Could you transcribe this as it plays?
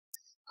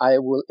I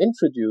will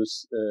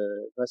introduce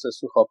Professor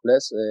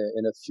Suchoples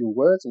in a few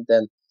words, and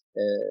then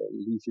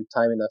leave you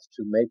time enough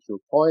to make your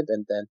point,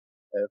 and then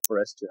for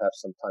us to have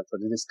some time for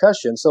the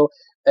discussion. So,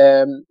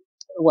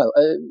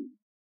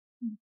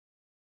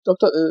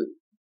 Dr.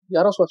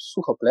 Jarosław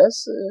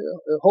Suchoples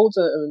holds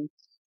an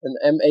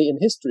MA in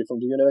history from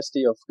the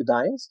University of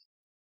Gdańsk.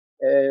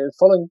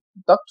 Following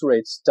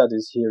doctorate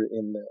studies here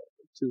in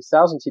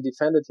 2000, he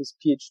defended his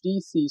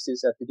PhD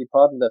thesis at the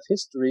Department of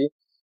History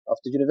of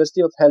the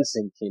University of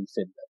Helsinki in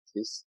Finland.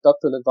 His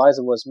doctoral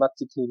advisor was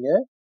Matti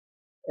Klinge,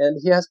 and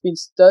he has been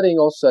studying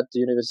also at the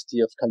University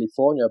of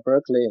California,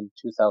 Berkeley in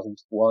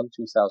 2001,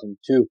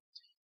 2002.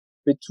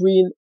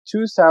 Between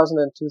 2000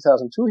 and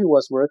 2002, he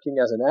was working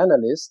as an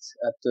analyst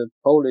at the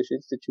Polish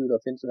Institute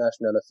of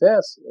International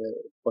Affairs,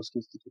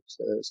 Polski Instytut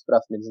Spraw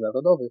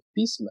Międzynarodowych,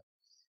 PISM.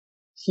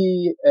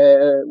 He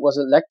was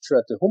a lecturer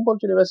at the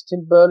Humboldt University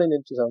in Berlin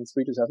in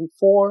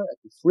 2003-2004, at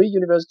the Free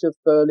University of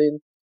Berlin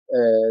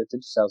in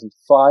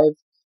 2005,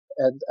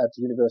 and at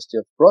the University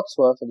of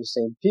Wrocław in the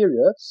same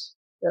periods,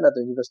 and at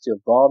the University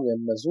of Warmia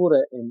and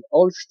Mazure in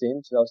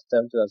Olsztyn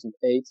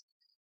 2007-2008,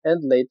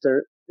 and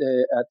later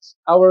at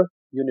our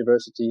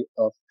University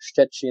of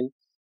Szczecin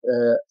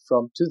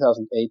from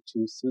 2008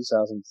 to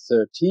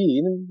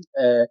 2013.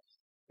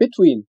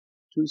 Between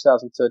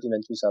 2013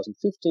 and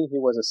 2015, he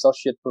was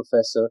associate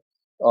professor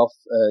of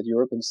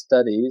European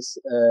Studies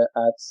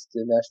at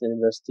the National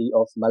University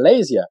of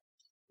Malaysia,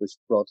 which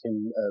brought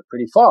him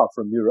pretty far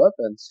from Europe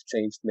and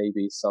changed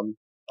maybe some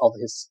of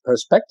his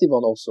perspective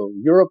on also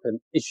European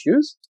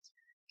issues.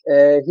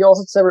 He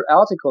authored several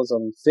articles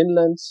on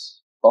Finland,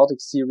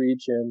 Baltic Sea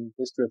region,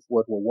 history of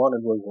World War I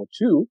and World War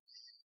II.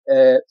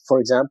 For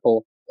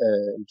example,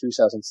 in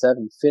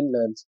 2007,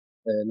 Finland,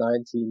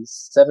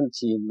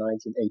 1917,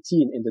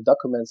 1918, in the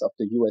documents of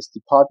the U.S.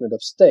 Department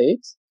of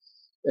State,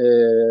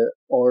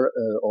 or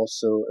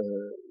also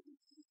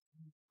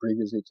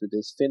previously to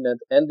this, Finland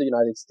and the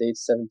United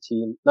States,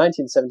 1917,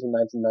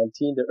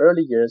 1919, the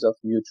early years of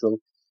mutual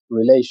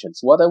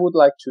relations. What I would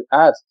like to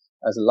add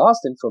as a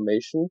last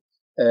information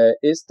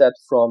is that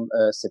from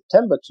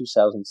September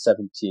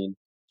 2017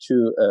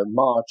 to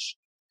March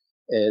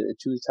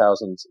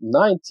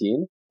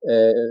 2019,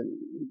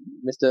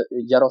 Mr.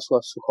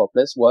 Jarosław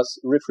Suchoples was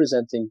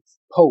representing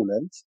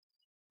Poland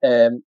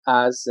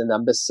as an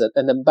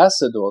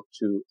ambassador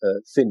to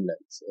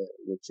Finland,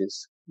 which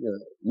is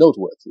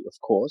noteworthy, of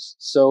course.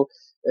 So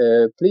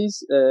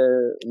please,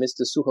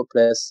 Mr.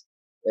 Suchoples,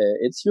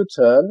 it's your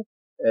turn.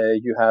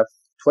 You have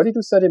 20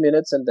 to 30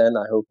 minutes, and then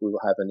I hope we will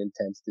have an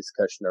intense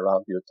discussion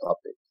around your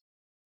topic.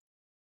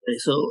 Okay,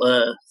 so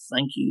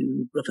thank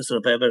you, Professor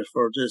Weber,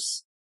 for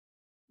this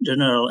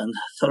general and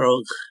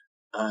thorough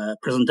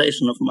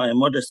presentation of my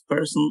modest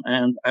person,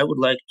 and I would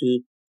like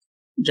to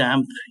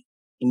jump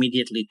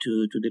immediately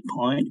to the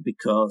point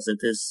because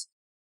it is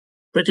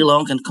pretty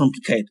long and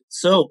complicated.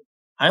 So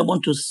I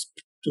want to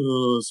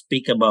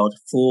speak about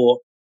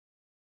 4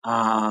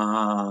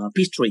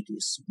 peace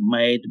treaties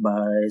made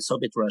by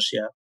Soviet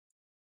Russia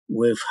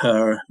with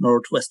her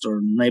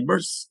northwestern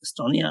neighbours,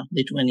 Estonia,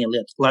 Lithuania,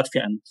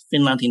 Latvia and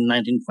Finland in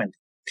 1920.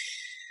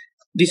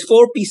 These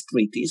 4 peace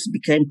treaties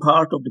became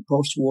part of the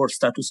post-war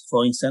status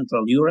quo in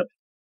Central Europe.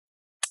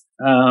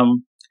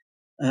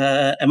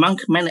 Among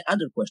many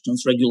other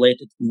questions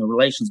regulated in the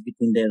relations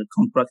between their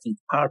contracting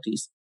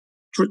parties,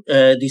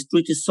 these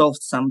treaties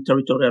solved some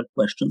territorial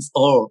questions,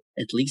 or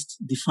at least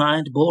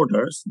defined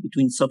borders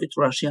between Soviet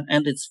Russia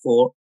and its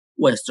 4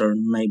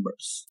 western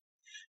neighbors.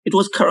 It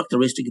was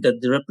characteristic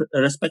that the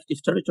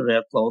respective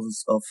territorial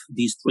clauses of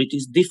these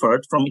treaties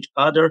differed from each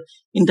other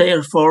in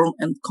their form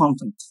and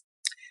content.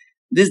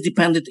 This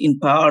depended in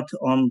part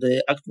on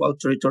the actual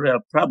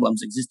territorial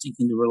problems existing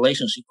in the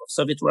relationship of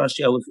Soviet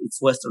Russia with its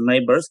western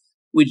neighbors,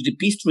 which the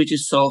peace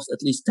treaties solved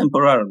at least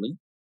temporarily,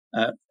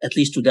 at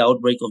least to the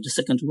outbreak of the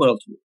Second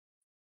World War.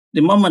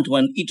 The moment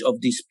when each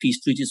of these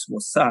peace treaties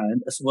was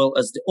signed, as well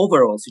as the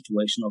overall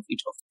situation of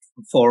each of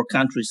 4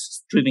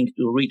 countries striving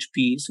to reach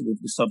peace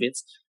with the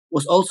Soviets,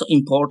 was also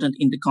important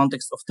in the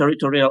context of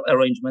territorial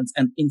arrangements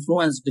and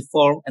influenced the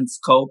form and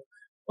scope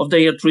of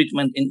their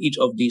treatment in each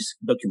of these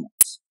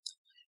documents.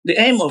 The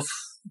aim of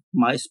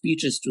my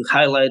speech is to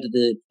highlight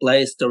the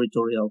place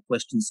territorial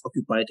questions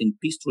occupied in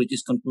peace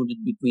treaties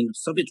concluded between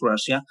Soviet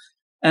Russia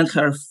and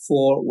her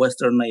 4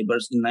 western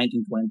neighbors in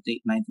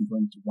 1920,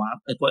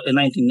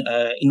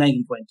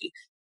 1920.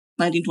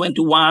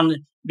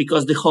 1921,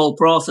 because the whole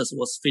process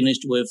was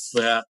finished with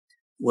the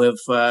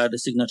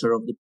signature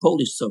of the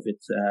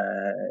Polish-Soviet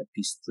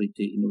peace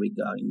treaty in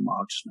Riga in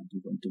March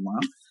 1921.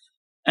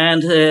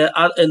 And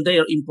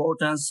their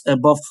importance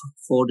both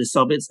for the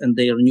Soviets and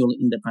their newly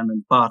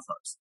independent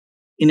partners.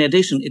 In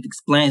addition, it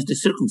explains the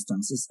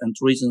circumstances and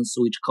reasons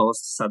which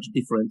caused such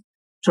different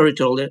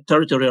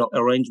territorial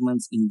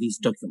arrangements in these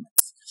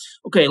documents.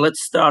 Okay,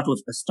 let's start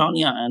with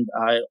Estonia, and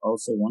I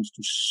also want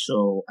to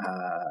show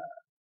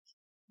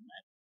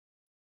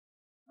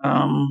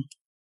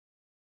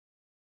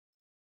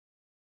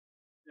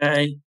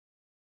okay.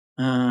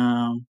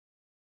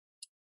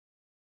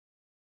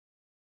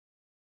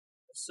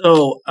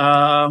 So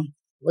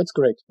It's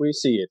great. We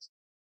see it.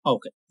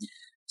 Okay.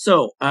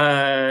 So,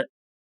 the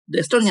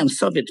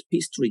Estonian-Soviet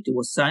peace treaty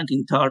was signed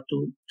in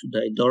Tartu,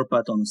 today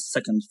Dorpat, on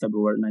 2nd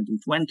February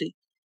 1920.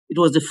 It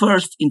was the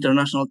first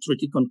international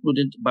treaty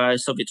concluded by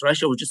Soviet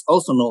Russia, which is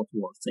also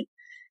noteworthy.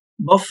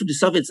 Both the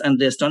Soviets and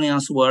the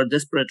Estonians were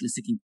desperately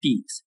seeking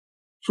peace.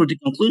 Through the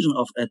conclusion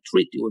of a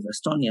treaty with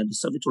Estonia, the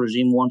Soviet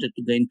regime wanted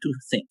to gain two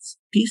things: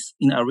 peace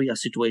in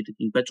areas situated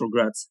in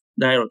Petrograd's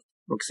direct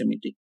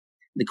proximity,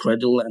 the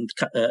cradle and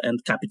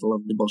capital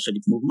of the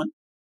Bolshevik movement,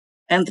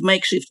 and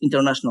makeshift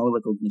international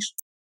recognition.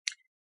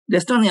 The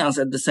Estonians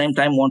at the same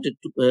time wanted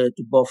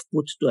to both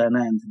put to an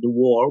end the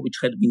war, which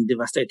had been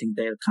devastating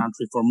their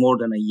country for more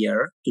than a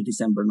year, to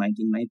December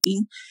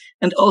 1919,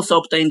 and also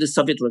obtain the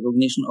Soviet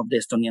recognition of the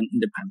Estonian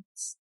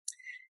independence.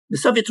 The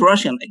Soviet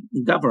Russian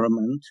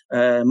government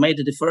made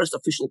the first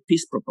official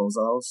peace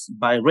proposals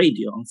by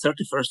radio on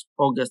 31st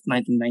August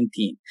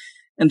 1919,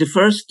 and the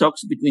first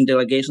talks between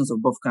delegations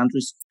of both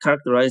countries,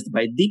 characterized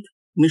by deep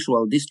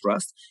mutual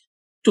distrust,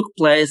 took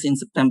place in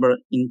September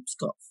in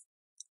Pskov.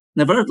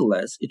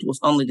 Nevertheless, it was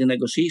only the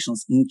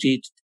negotiations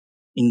initiated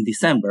in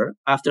December,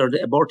 after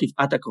the abortive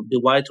attack of the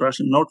White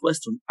Russian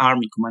Northwestern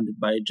Army commanded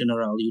by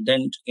General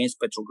Yudenich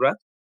against Petrograd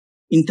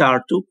in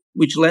Tartu,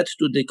 which led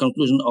to the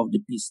conclusion of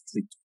the peace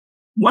treaty.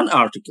 One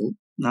article,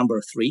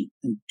 number 3,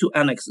 and 2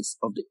 annexes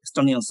of the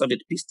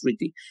Estonian-Soviet peace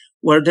treaty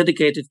were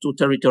dedicated to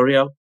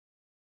territorial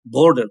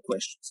border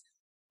questions.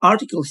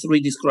 Article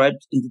 3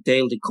 described in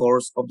detail the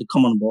course of the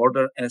common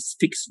border as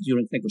fixed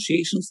during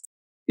negotiations.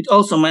 It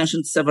also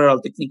mentioned several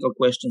technical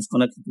questions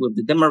connected with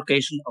the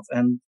demarcation of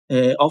and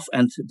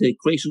the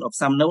creation of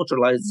some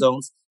neutralized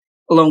zones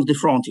along the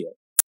frontier.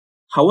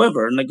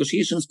 However,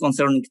 negotiations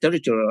concerning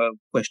territorial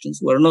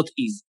questions were not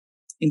easy.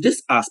 In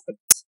this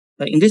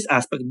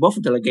aspect,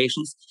 both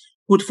delegations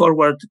put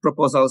forward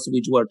proposals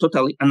which were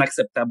totally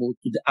unacceptable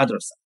to the other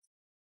side.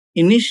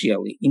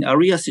 Initially, in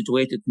areas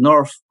situated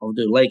north of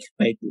the Lake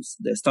Peipus,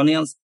 the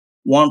Estonians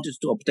wanted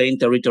to obtain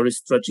territories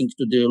stretching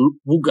to the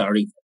Vuga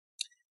River.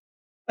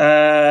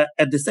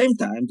 At the same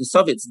time, the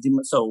Soviets,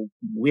 so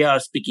we are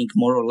speaking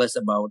more or less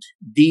about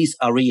these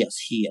areas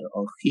here,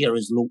 or here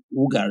is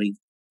Vuga River.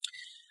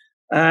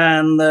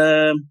 And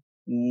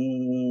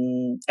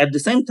at the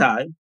same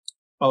time,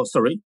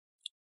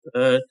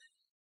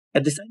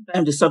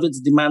 the Soviets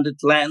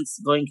demanded lands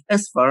going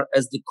as far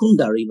as the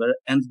Kunda River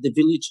and the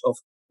village of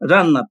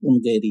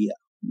Rannapungeria.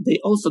 They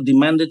also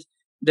demanded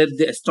that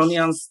the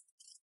Estonians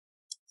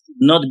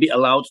not be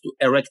allowed to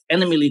erect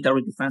any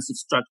military defensive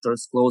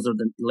structures closer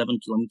than 11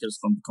 kilometers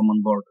from the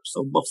common border.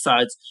 So both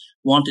sides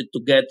wanted to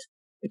get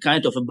a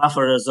kind of a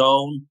buffer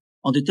zone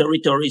on the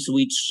territories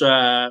which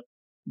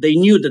they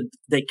knew that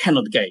they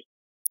cannot gain.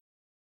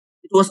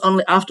 It was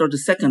only after the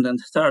second and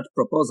third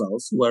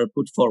proposals were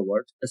put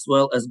forward, as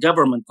well as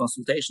government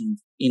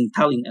consultations in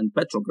Tallinn and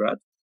Petrograd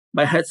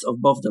by heads of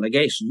both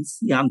delegations,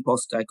 Jan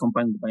Poska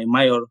accompanied by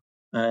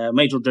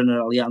Major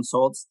General Jan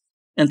Solts,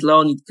 and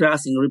Leonid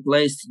Krasin,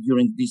 replaced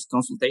during these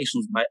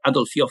consultations by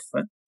Adolf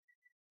Joffe,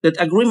 that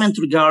agreement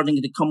regarding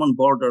the common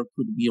border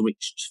could be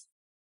reached.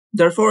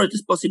 Therefore, it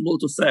is possible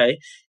to say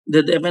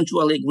that the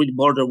eventually agreed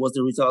border was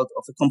the result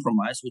of a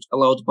compromise which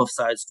allowed both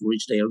sides to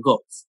reach their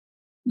goals.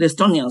 The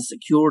Estonians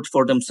secured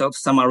for themselves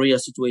some area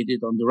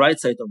situated on the right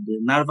side of the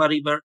Narva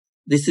River,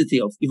 the city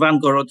of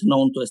Ivangorod,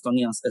 known to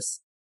Estonians as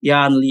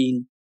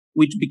Jaanlinn,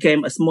 which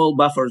became a small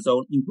buffer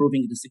zone,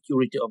 improving the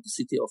security of the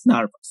city of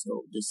Narva.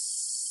 So this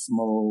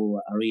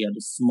small area,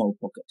 this small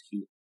pocket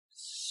here.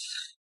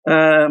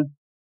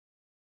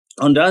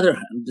 On the other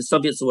hand, the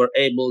Soviets were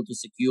able to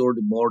secure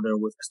the border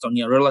with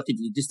Estonia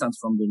relatively distant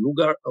from the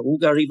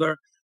Vuga River,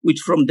 which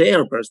from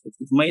their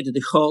perspective made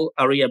the whole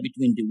area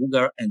between the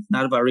Vuga and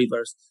Narva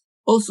rivers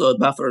also a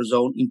buffer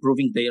zone,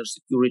 improving their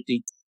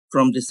security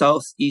from the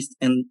southeast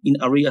and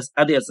in areas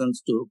adjacent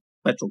to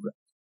Petrograd.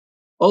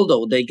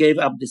 Although they gave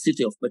up the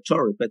city of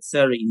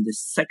Petseri in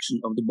this section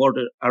of the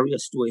border area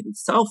situated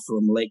south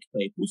from Lake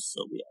Peipus,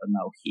 so we are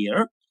now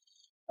here,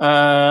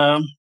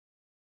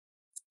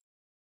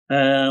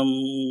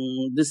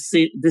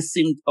 this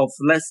seemed of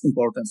less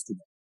importance to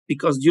them,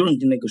 because during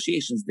the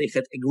negotiations they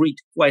had agreed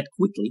quite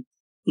quickly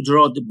to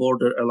draw the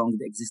border along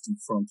the existing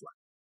front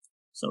line.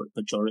 Sorry,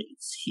 Petseri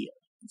is here.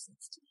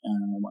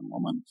 One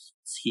moment,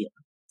 it's here.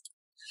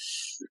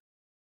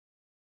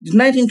 The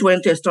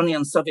 1920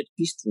 Estonian-Soviet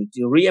peace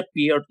treaty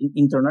reappeared in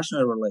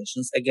international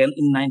relations again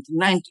in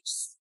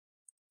 1990s.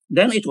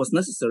 Then it was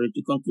necessary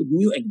to conclude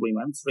new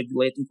agreements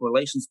regulating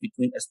relations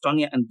between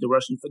Estonia and the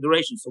Russian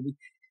Federation. So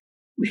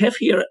we have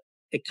here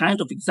a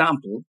kind of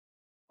example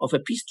of a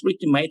peace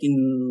treaty made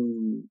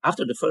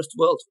after the First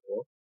World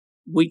War,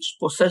 which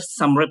possessed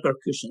some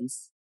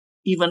repercussions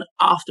even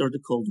after the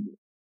Cold War.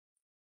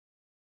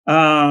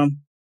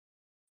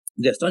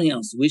 The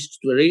Estonians wished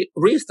to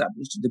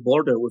re-establish the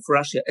border with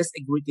Russia as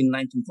agreed in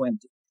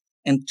 1920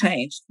 and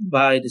changed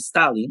by the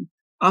Stalin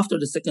after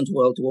the Second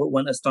World War,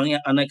 when Estonia,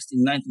 annexed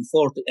in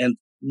 1940 and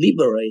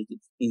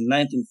liberated in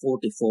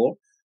 1944,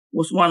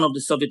 was one of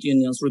the Soviet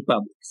Union's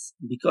republics.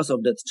 Because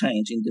of that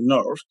change in the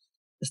north,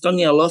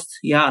 Estonia lost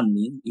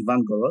Jaanlinn,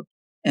 Ivangorod,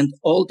 and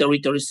all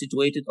territories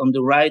situated on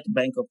the right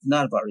bank of the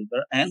Narva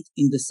River, and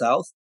in the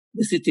south,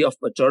 the city of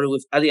Pechori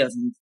with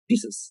adjacent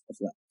pieces of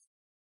land.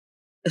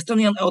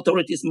 Estonian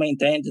authorities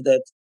maintained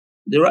that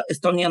the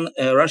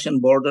Estonian-Russian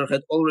border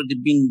had already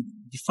been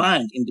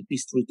defined in the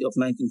peace treaty of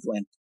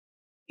 1920.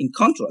 In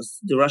contrast,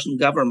 the Russian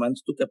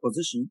government took a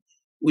position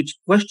which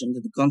questioned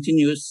the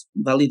continuous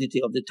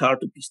validity of the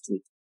Tartu peace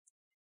treaty.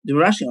 The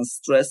Russians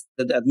stressed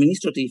that the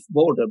administrative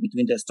border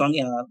between the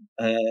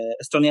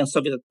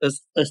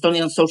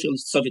Estonian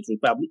Socialist Soviet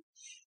Republic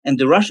and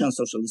the Russian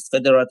Socialist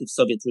Federative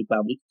Soviet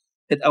Republic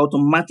had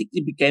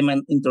automatically become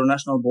an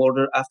international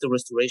border after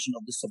restoration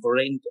of the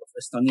sovereignty of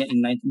Estonia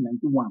in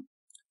 1991.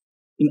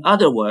 In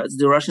other words,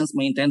 the Russians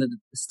maintained that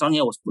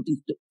Estonia was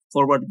putting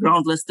forward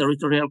groundless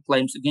territorial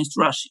claims against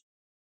Russia.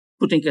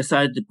 Putting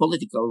aside the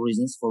political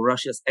reasons for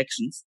Russia's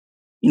actions,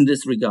 in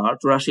this regard,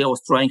 Russia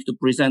was trying to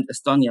present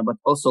Estonia, but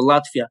also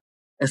Latvia,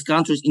 as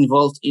countries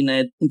involved in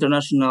an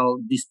international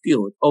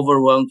dispute,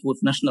 overwhelmed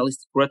with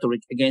nationalistic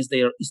rhetoric against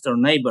their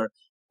eastern neighbor.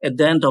 At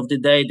the end of the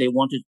day, they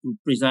wanted to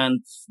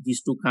present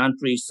these two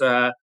countries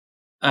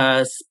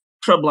as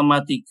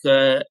problematic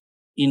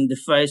in the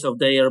face of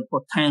their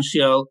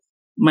potential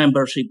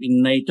membership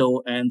in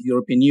NATO and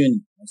European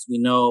Union. As we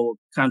know,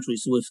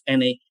 countries with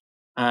any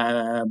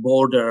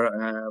border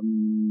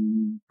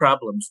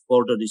problems,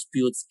 border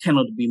disputes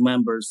cannot be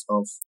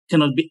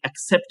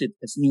accepted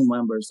as new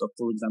members of,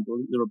 for example,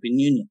 the European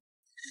Union.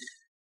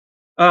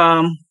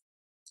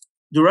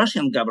 The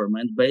Russian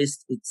government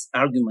based its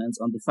arguments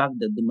on the fact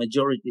that the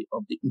majority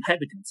of the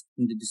inhabitants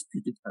in the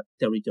disputed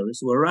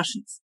territories were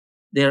Russians.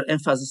 Their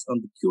emphasis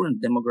on the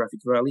current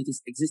demographic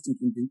realities existing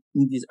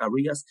in these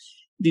areas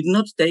did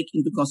not take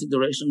into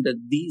consideration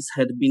that these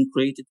had been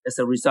created as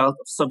a result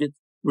of Soviet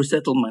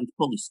resettlement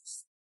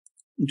policies.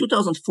 In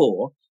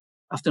 2004,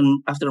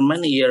 after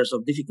many years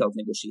of difficult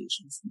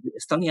negotiations, the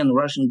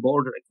Estonian-Russian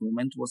border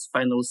agreement was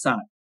finally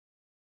signed.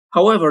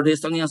 However, the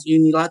Estonians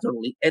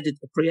unilaterally added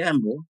a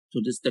preamble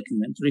to this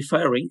document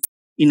referring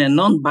in a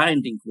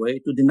non-binding way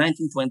to the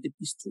 1920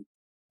 peace treaty.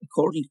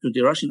 According to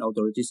the Russian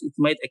authorities, it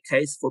made a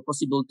case for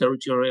possible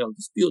territorial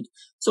dispute,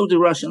 so the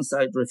Russian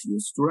side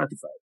refused to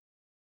ratify it.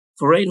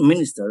 Foreign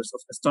ministers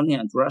of Estonia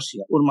and Russia,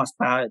 Urmas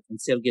Paet and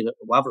Sergei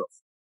Lavrov,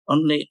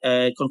 only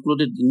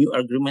concluded the new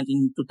agreement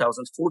in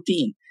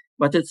 2014,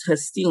 but it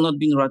has still not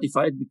been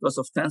ratified because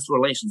of tense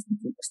relations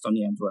between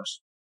Estonia and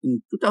Russia.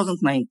 In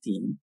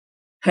 2019,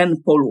 Hen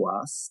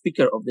Polua,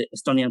 Speaker of the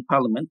Estonian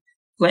Parliament,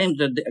 claimed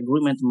that the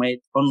agreement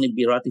might only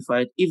be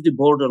ratified if the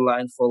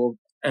borderline followed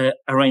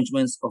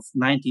arrangements of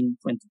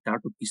 1920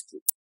 Tartu peace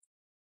treaty.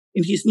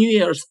 In his New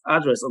Year's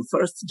address on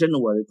 1st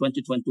January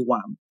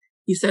 2021,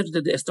 he said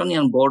that the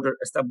Estonian border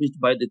established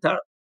by the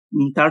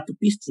Tartu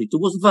peace treaty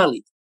was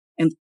valid,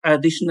 and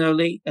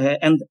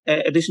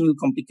additional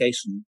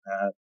complication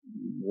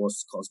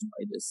was caused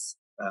by this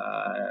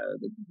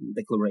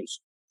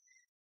declaration.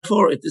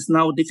 Therefore, it is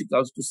now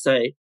difficult to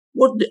say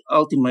what the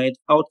ultimate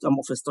outcome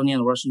of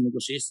Estonian-Russian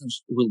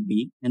negotiations will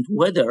be, and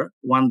whether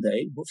one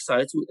day both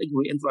sides will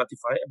agree and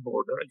ratify a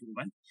border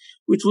agreement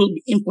which will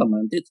be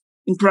implemented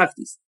in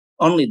practice.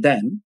 Only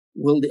then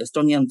will the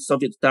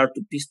Estonian-Soviet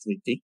Tartu peace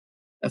treaty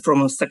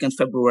from 2nd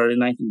February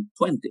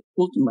 1920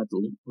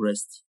 ultimately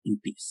rest in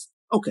peace.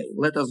 Okay,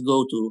 let us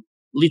go to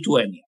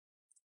Lithuania.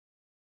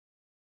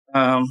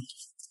 The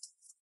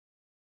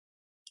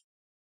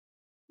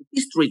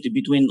peace treaty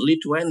between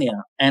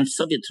Lithuania and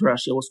Soviet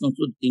Russia was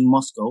concluded in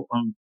Moscow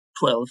on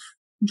 12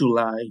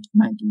 July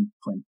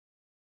 1920.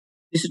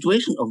 The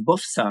situation of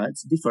both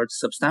sides differed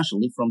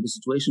substantially from the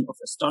situation of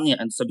Estonia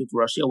and Soviet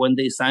Russia when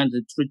they signed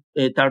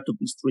the Tartu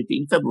peace treaty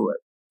in February.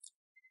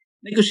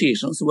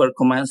 Negotiations were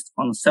commenced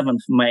on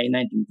 7th May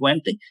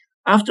 1920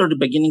 after the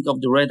beginning of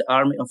the Red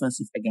Army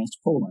offensive against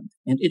Poland,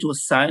 and it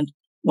was signed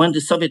when the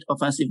Soviet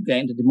offensive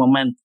gained the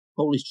momentum.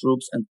 Polish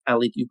troops and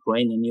allied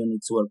Ukrainian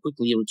units were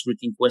quickly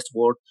retreating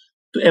westward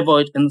to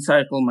avoid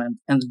encirclement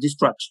and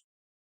destruction.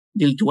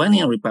 The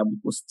Lithuanian Republic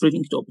was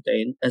striving to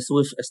obtain, as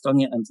with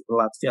Estonia and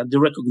Latvia, the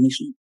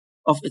recognition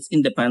of its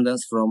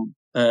independence from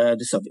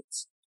the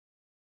Soviets.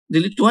 The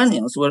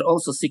Lithuanians were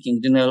also seeking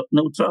the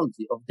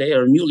neutrality of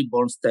their newly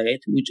born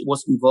state, which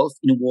was involved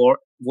in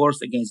wars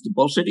against the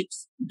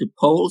Bolsheviks, the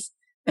Poles,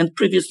 and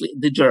previously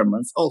the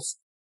Germans also,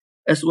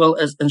 as well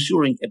as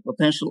ensuring a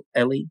potential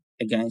ally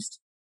against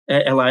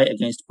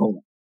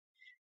Poland.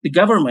 The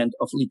government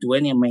of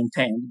Lithuania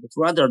maintained that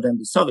rather than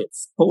the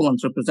Soviets, Poland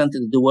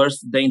represented the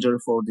worst danger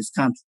for this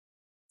country.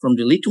 From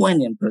the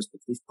Lithuanian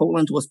perspective,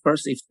 Poland was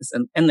perceived as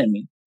an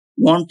enemy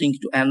wanting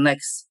to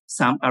annex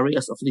some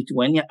areas of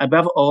Lithuania,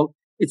 above all,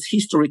 its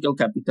historical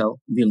capital,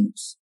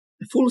 Vilnius.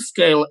 A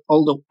full-scale,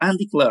 although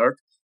undeclared,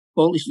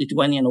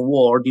 Polish-Lithuanian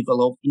war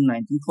developed in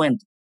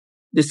 1920.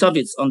 The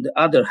Soviets, on the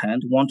other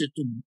hand, wanted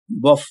to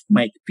both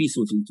make peace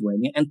with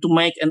Lithuania and to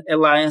make an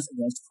alliance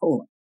against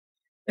Poland.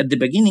 At the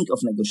beginning of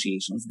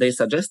negotiations, they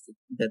suggested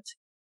that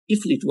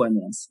if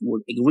Lithuanians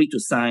would agree to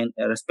sign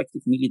a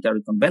respective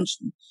military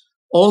convention,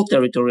 all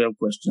territorial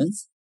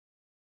questions,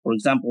 for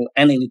example,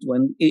 any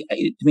Lithuanian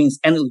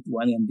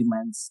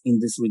demands in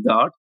this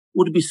regard,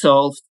 would be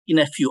solved in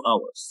a few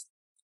hours.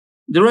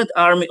 The Red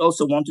Army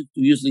also wanted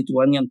to use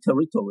Lithuanian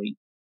territory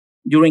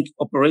during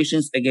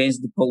operations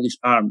against the Polish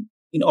army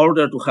in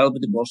order to help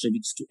the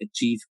Bolsheviks to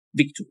achieve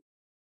victory.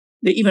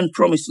 They even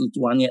promised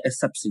Lithuania a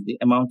subsidy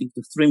amounting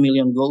to 3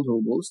 million gold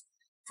rubles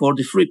for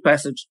the free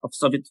passage of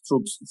Soviet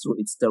troops through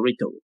its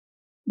territory.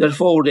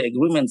 Therefore, the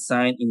agreement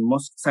signed in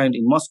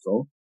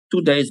Moscow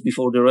 2 days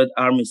before the Red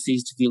Army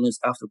seized Vilnius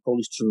after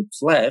Polish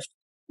troops left,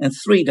 and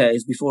 3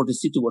 days before the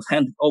city was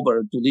handed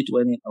over to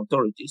Lithuanian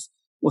authorities,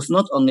 was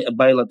not only a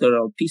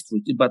bilateral peace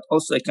treaty, but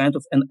also a kind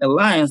of an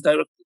alliance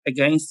directed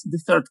against the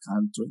third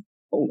country,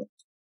 Poland.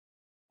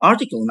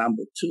 Article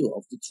number 2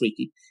 of the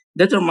treaty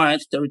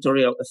determined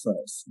territorial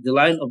affairs. The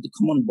line of the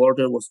common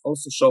border was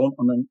also shown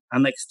on an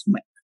annexed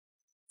map.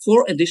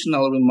 4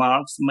 additional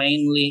remarks,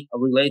 mainly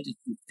related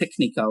to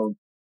technical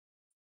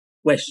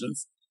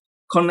questions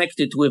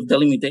connected with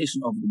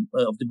delimitation of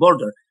the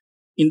border.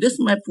 In this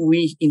map,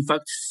 we in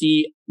fact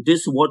see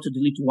this what the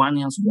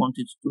Lithuanians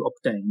wanted to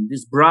obtain.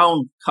 This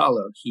brown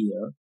color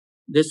here,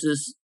 this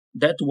is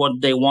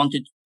what they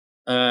wanted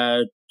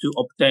to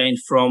obtain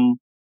from,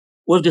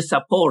 with the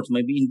support,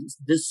 maybe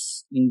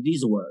in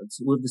these words,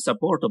 with the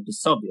support of the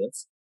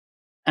Soviets,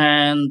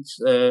 and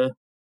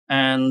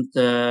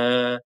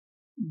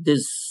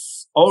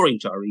this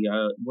orange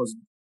area was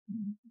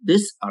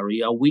this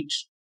area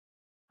which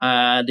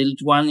the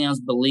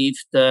Lithuanians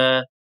believed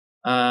they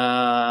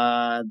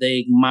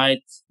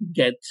might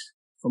get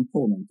from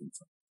Poland, in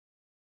fact.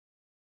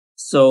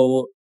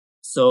 So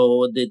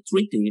the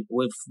treaty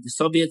with the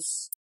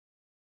Soviets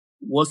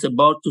was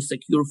about to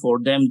secure for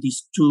them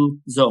these 2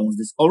 zones,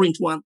 this orange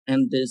one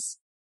and this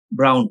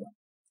brown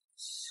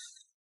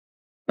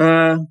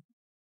one.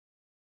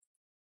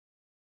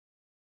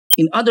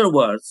 In other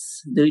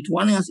words, the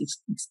Lithuanians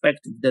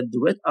expected that the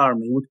Red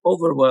Army would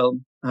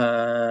overwhelm.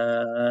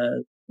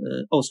 The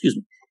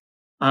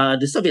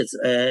Soviets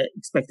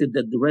expected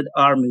that the Red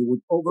Army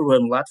would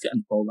overwhelm Latvia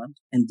and Poland,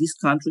 and these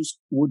countries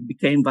would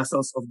become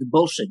vassals of the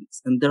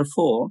Bolsheviks, and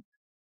therefore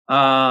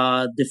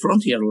the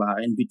frontier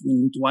line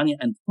between Lithuania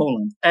and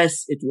Poland,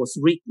 as it was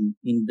written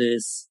in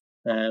this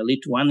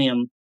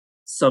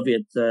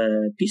Lithuanian-Soviet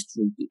peace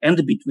treaty, and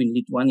between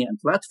Lithuania and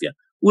Latvia,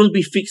 will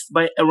be fixed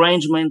by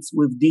arrangements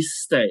with these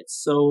states.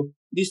 So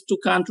these 2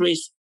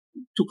 countries,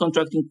 2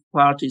 contracting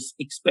parties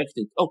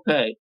expected,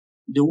 okay,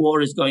 the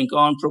war is going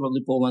on,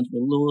 probably Poland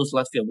will lose,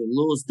 Latvia will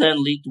lose, then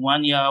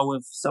Lithuania,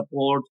 with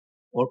support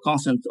or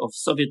consent of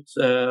Soviet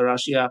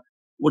Russia,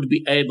 would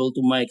be able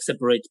to make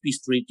separate peace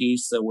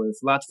treaties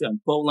with Latvia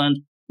and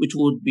Poland, which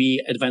would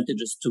be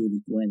advantageous to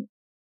Lithuania.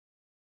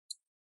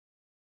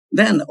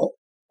 Then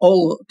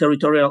all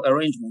territorial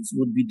arrangements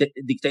would be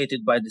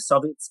dictated by the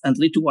Soviets, and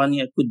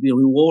Lithuania could be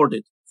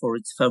rewarded for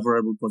its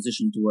favorable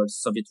position towards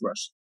Soviet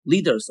Russia.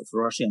 Leaders of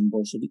Russian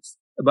Bolsheviks,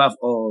 above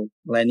all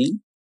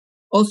Lenin,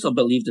 also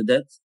believed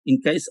that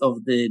in case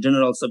of the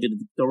general Soviet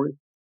victory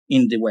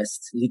in the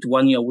West,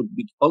 Lithuania would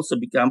also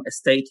become a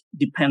state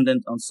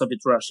dependent on Soviet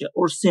Russia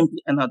or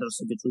simply another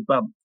Soviet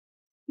republic.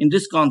 In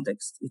this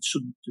context, it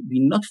should be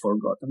not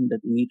forgotten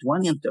that in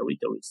Lithuanian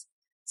territories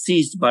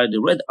seized by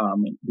the Red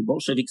Army, the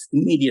Bolsheviks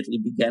immediately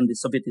began the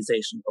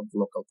Sovietization of the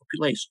local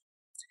population.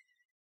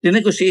 The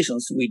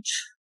negotiations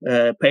which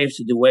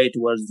paved the way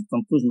towards the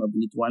conclusion of the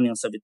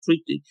Lithuanian-Soviet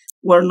treaty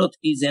were not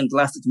easy and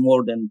lasted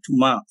more than 2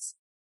 months.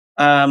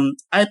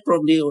 I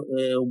probably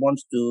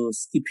want to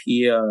skip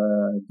here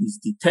these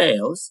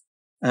details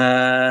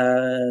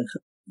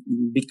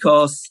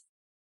because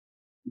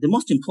the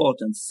most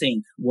important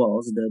thing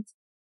was that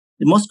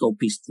the Moscow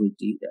Peace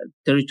Treaty,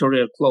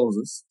 territorial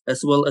clauses,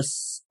 as well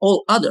as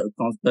all other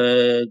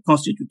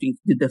constituting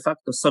the de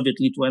facto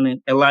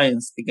Soviet-Lithuanian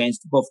alliance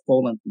against both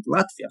Poland and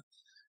Latvia,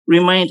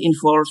 remained in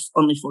force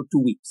only for 2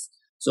 weeks.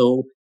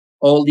 So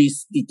all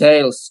these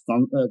details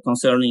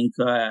concerning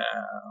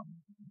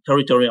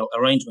territorial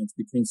arrangements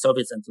between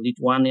Soviets and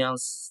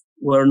Lithuanians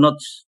were not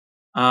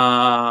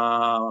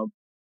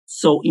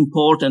so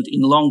important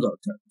in longer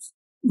terms.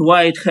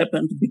 Why it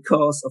happened?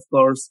 Because, of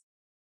course,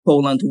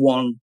 Poland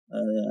won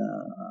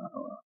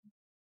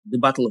the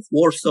Battle of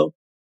Warsaw,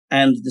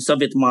 and the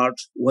Soviet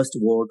march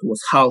westward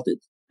was halted,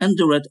 and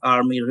the Red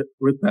Army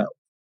repelled.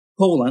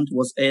 Poland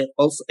was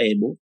also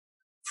able,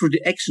 through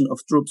the action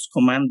of troops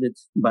commanded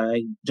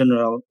by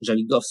General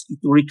Żeligowski,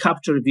 to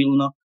recapture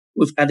Vilna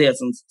with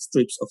adjacent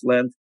strips of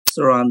land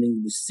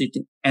surrounding the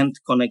city and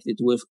connected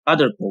with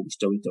other Polish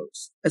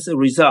territories. As a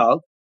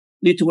result,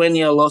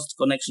 Lithuania lost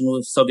connection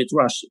with Soviet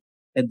Russia.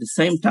 At the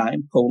same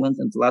time, Poland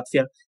and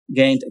Latvia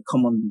gained a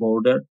common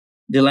border,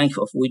 the length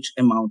of which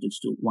amounted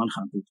to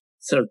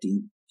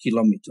 113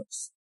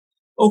 kilometers.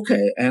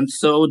 Okay, and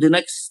so the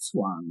next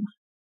one,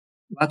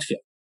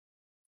 Latvia.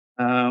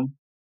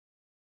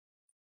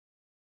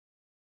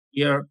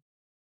 Here,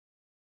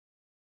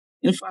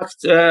 in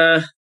fact,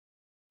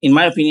 in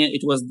my opinion,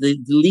 it was the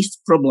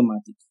least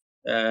problematic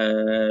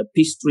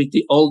peace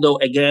treaty, although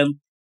again,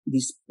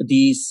 these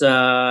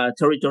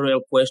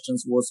territorial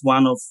questions was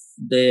one of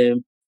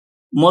the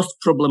most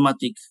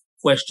problematic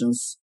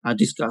questions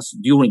discussed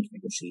during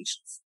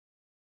negotiations.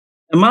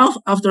 A month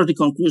after the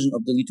conclusion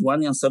of the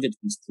Lithuanian-Soviet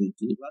peace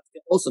treaty,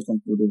 Latvia also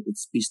concluded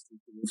its peace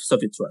treaty with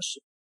Soviet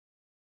Russia.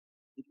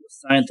 It was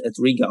signed at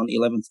Riga on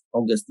 11th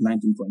August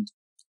 1920.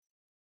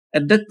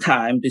 At that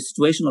time, the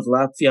situation of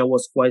Latvia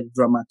was quite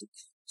dramatic.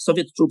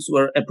 Soviet troops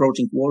were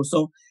approaching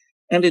Warsaw,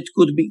 and it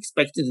could be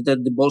expected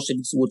that the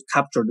Bolsheviks would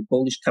capture the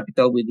Polish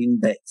capital within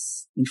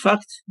days. In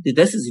fact, the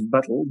decisive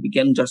battle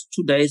began just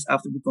 2 days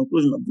after the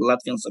conclusion of the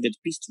Latvian-Soviet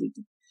peace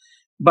treaty.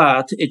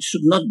 But it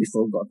should not be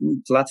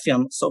forgotten that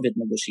Latvian-Soviet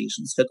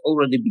negotiations had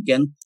already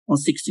begun on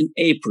 16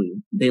 April.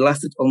 They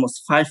lasted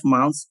almost 5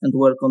 months and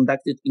were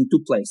conducted in 2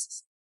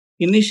 places.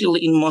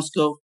 Initially in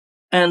Moscow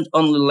and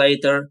only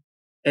later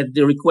at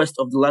the request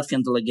of the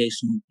Latvian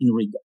delegation in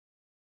Riga.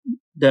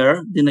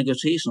 There, the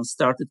negotiations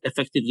started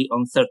effectively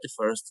on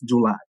 31st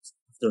July,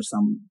 after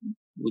some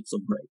weeks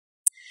of break.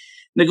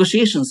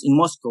 Negotiations in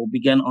Moscow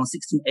began on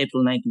 16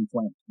 April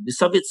 1920. The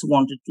Soviets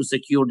wanted to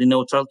secure the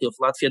neutrality of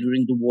Latvia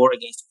during the war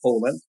against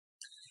Poland.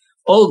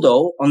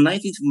 Although on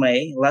 19th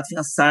May,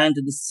 Latvia signed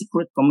the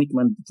secret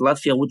commitment that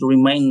Latvia would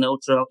remain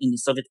neutral in the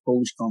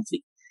Soviet-Polish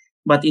conflict,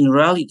 but in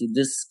reality,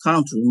 this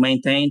country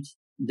maintained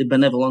the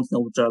benevolent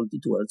neutrality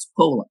towards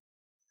Poland.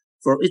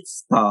 For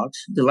its part,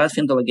 the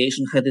Latvian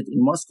delegation headed in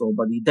Moscow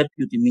by the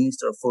Deputy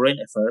Minister of Foreign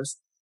Affairs,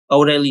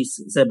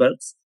 Aurelijs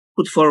Zeberts,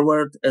 put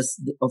forward as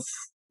of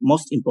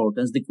most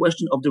importance the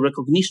question of the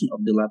recognition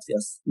of the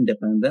Latvia's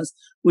independence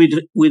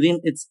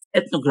within its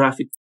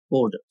ethnographic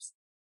borders.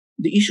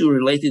 The issue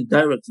related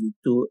directly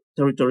to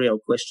territorial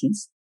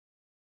questions.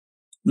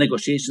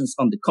 Negotiations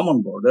on the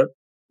common border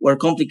were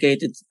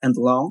complicated and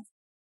long.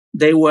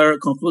 They were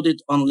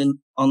concluded only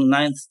on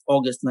 9th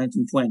August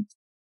 1920,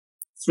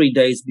 3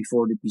 days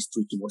before the peace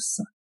treaty was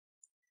signed.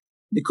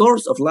 The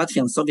course of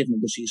Latvian-Soviet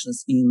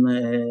negotiations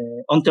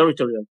on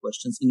territorial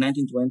questions in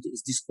 1920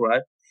 is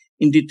described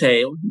in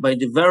detail by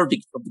the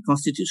verdict of the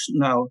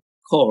Constitutional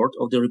Court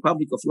of the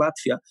Republic of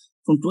Latvia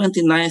from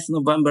 29th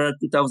November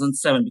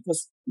 2007,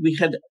 because we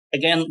had,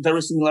 again,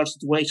 very similar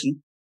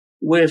situation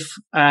with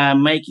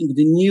making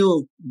the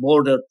new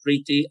border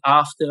treaty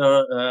after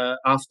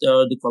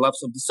the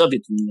collapse of the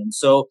Soviet Union.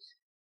 So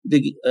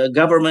the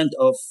government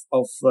of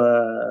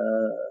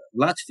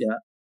Latvia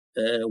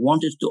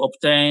wanted to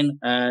obtain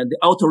the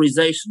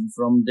authorization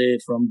from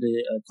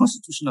the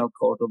Constitutional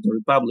Court of the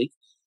Republic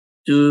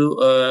to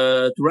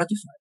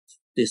ratify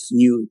this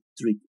new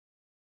treaty.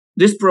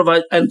 This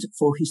provides, and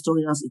for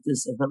historians, it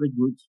is a very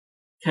good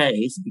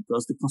case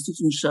because the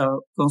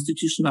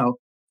Constitutional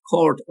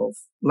Court of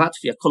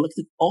Latvia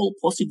collected all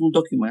possible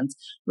documents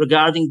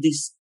regarding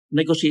these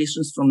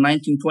negotiations from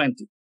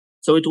 1920.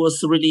 So it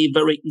was really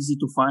very easy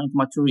to find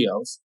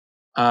materials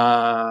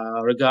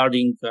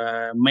regarding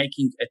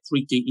making a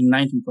treaty in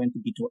 1920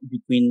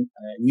 between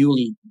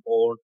newly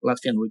born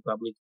Latvian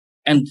Republic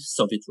and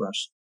Soviet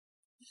Russia.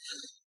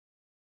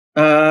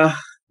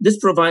 This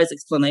provides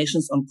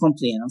explanations on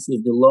compliance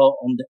with the law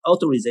on the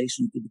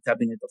authorization to the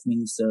Cabinet of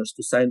Ministers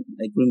to sign an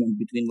agreement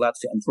between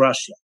Latvia and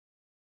Russia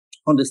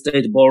on the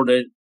state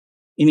border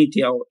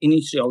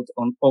initialed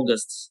on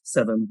August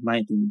 7,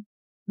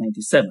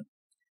 1997.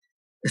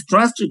 As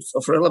transcripts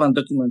of relevant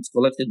documents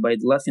collected by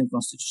the Latvian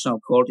Constitutional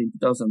Court in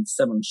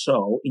 2007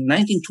 show, in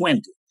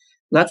 1920,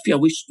 Latvia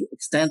wished to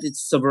extend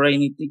its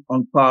sovereignty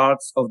on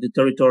parts of the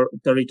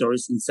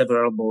territories in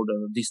several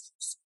border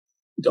districts.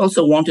 It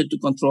also wanted to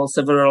control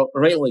several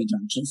railway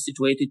junctions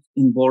situated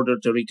in border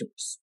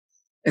territories.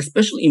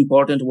 Especially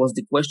important was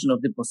the question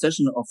of the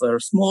possession of a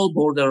small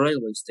border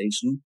railway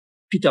station,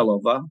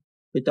 Pitalovo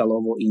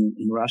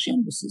in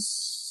Russian. This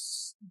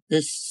is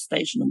this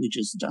station, which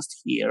is just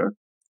here.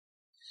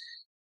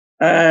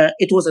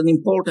 It was an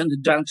important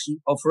junction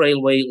of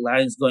railway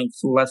lines going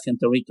through Latvian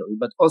territory,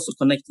 but also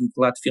connecting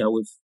Latvia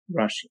with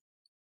Russia.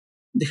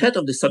 The head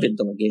of the Soviet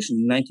delegation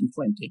in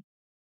 1920,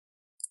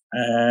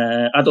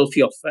 Adolf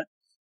Joffe,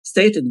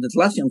 stated that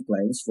Latvian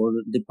claims for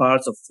the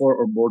parts of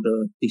 4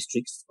 border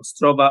districts,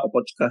 Ostrova,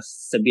 Opochka,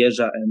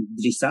 Sebieża, and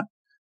Drisa,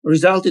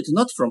 resulted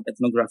not from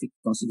ethnographic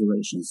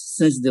considerations,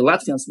 since the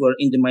Latvians were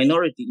in the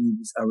minority in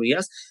these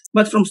areas,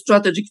 but from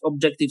strategic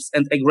objectives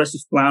and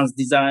aggressive plans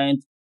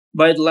designed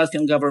by the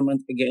Latvian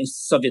government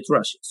against Soviet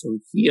Russia. So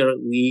here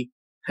we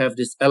have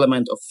this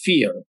element of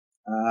fear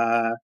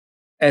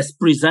as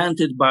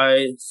presented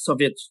by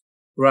Soviet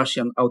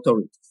Russian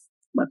authorities.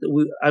 But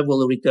I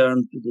will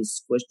return to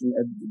this question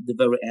at the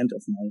very end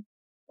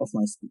of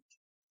my speech.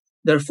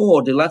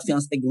 Therefore, the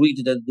Latvians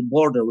agreed that the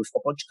border with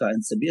Opochka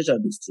and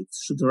Sebieża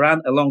districts should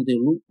run along the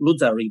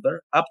Ludza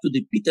River up to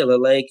the Pitele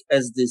Lake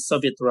as the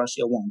Soviet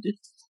Russia wanted,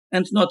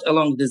 and not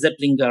along the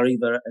Zeplinga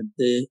River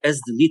as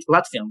the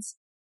Latvians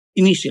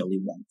initially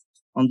wanted.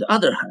 On the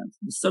other hand,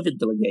 the Soviet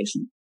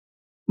delegation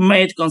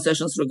made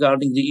concessions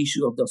regarding the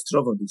issue of the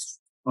Ostrovo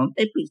district. On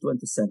April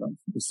 27th,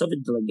 the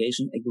Soviet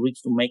delegation agreed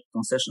to make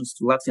concessions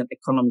to Latvian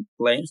economic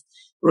claims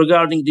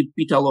regarding the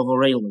Pitalovo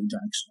railway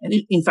junction. And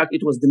in fact,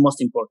 it was the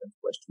most important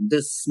question,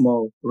 this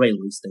small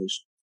railway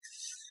station.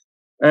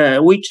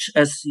 which,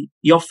 as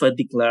Joffe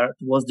declared,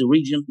 was the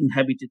region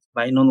inhabited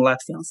by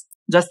non-Latvians,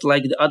 just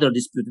like the other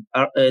disputed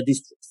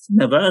districts.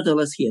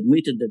 Nevertheless, he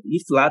admitted that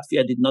if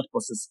Latvia did not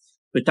possess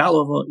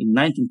Petalovo in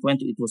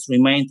 1920, it was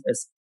remained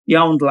as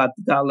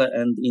Jaunlatgale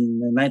and in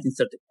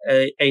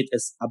 1938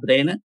 as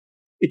Abrene.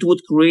 It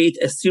would create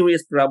a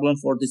serious problem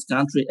for this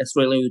country as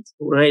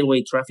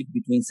railway traffic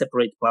between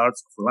separate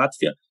parts of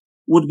Latvia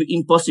would be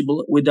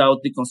impossible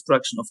without the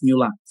construction of new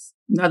lines.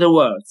 In other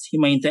words, he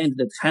maintained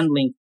that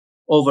handling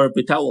over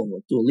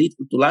Petalovo to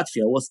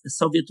Latvia was a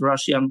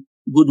Soviet-Russian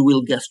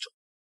goodwill gesture.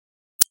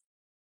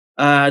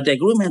 The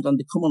agreement on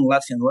the common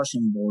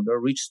Latvian-Russian border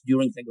reached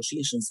during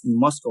negotiations in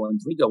Moscow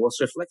and Riga was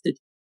reflected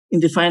in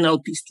the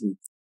final peace treaty.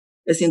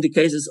 As in the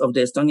cases of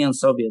the Estonian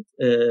Soviet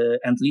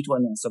and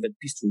Lithuanian Soviet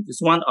peace treaties,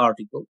 one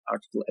article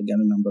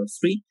again number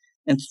 3,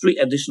 and 3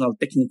 additional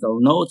technical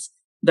notes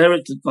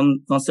directly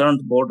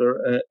concerned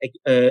border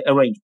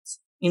arrangements.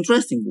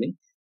 Interestingly,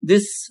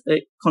 this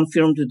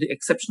confirmed the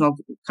exceptional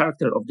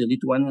character of the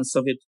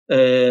Lithuanian-Soviet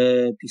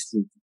peace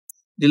treaty.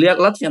 The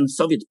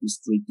Latvian-Soviet peace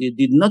treaty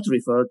did not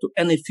refer to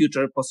any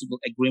future possible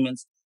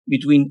agreements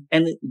between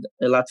any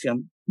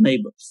Latvian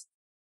neighbours.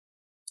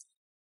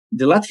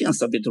 The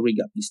Latvian-Soviet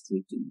Riga peace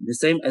treaty, the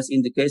same as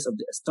in the case of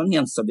the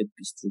Estonian-Soviet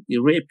peace treaty,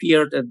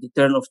 reappeared at the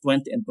turn of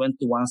 20 and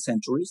 21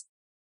 centuries,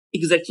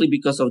 exactly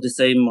because of the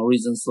same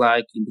reasons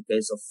like in the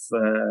case of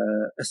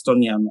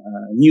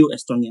new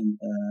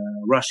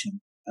Estonian-Russian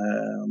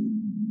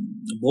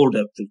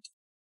border treaty.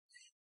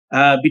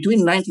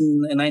 Between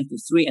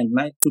 1993 and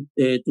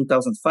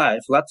 2005,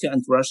 Latvia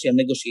and Russia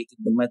negotiated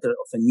the matter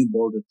of a new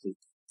border treaty.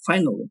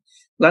 Finally,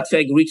 Latvia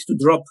agreed to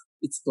drop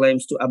its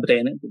claims to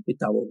Abrene, to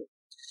Petalovo,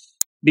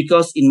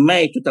 because in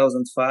May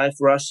 2005,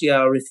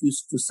 Russia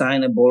refused to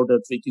sign a border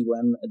treaty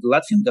when the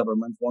Latvian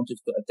government wanted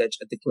to attach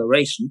a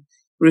declaration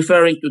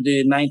referring to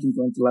the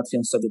 1920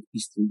 Latvian-Soviet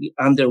peace treaty,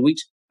 under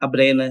which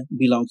Abrene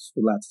belongs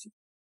to Latvia.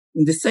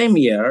 In the same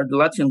year, the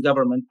Latvian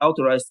government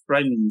authorized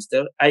Prime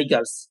Minister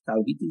Aigars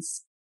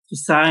Kalvitis to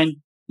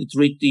sign the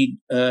treaty,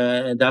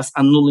 thus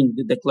annulling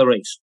the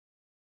declaration.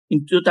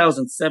 In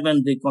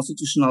 2007, the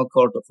Constitutional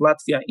Court of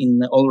Latvia, in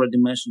the already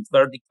mentioned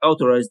verdict,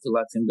 authorized the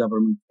Latvian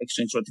government to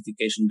exchange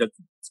ratification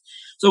documents.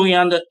 So,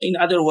 in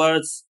other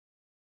words,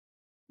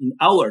 in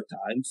our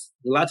times,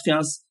 the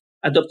Latvians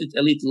adopted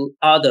a little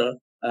other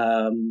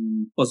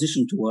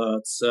position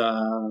towards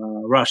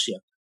Russia.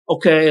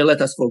 Okay,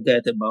 let us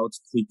forget about the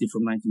treaty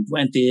from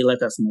 1920.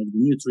 Let us make the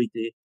new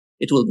treaty.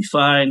 It will be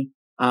fine.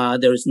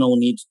 There is no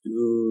need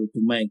to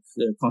make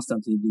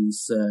constantly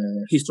these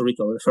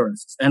historical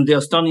references. And the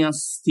Estonians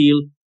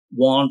still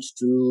want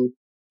to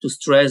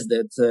stress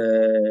that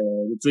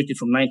the treaty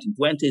from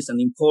 1920 is an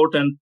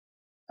important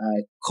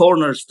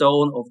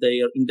cornerstone of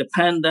their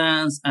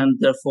independence, and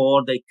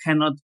therefore they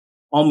cannot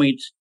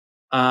omit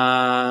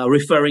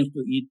referring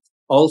to it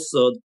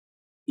also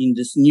in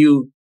this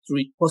new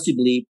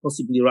possibly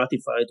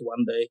ratified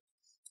one day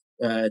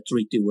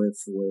treaty with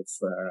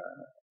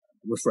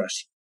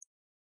Russia.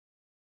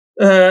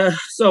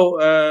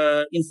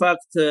 In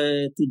fact,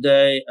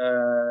 today,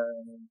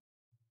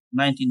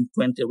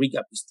 1920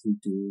 Riga peace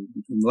treaty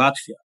between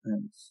Latvia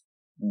and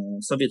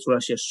Soviet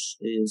Russia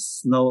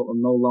is no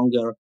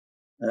longer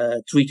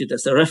treated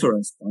as a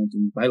reference point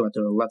in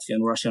bilateral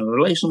Latvian-Russian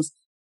relations,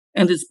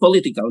 and its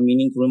political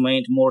meaning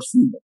remained more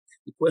symbolic.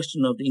 The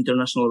question of the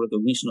international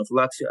recognition of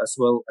Latvia as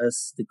well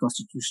as the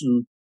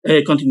continuation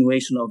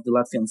of the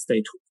Latvian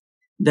statehood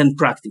than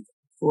practical.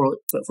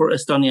 For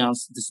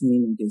Estonians, this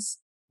meaning is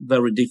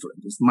very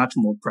different. It's much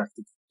more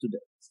practical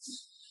today.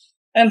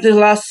 And the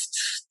last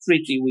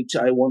treaty which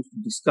I want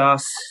to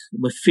discuss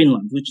with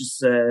Finland, which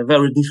is a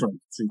very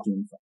different treaty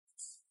in fact.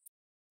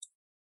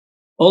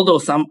 Although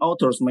some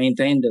authors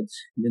maintain that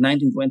the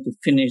 1920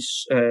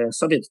 Finnish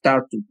Soviet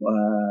Tartu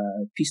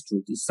peace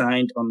treaty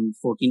signed on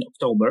 14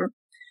 October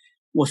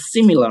was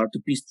similar to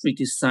peace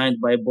treaties signed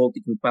by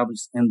Baltic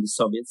republics and the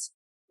Soviets,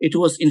 it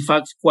was in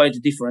fact quite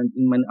different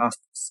in many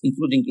aspects,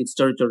 including its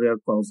territorial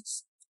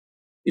clauses.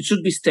 It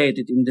should be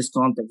stated in this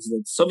context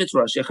that Soviet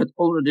Russia had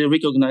already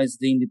recognized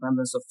the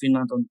independence of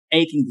Finland on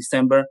 18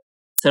 December,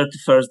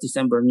 31st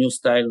December New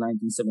Style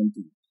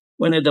 1917,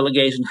 when a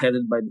delegation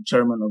headed by the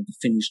chairman of the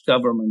Finnish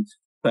government,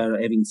 Per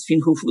Evins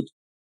Finnhufvud,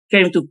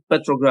 came to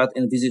Petrograd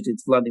and visited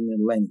Vladimir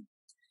Lenin.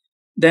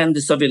 Then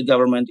the Soviet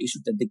government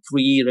issued a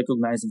decree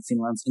recognizing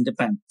Finland's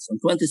independence. On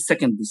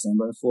 22nd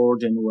December, 4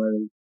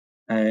 January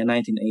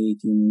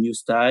 1918 New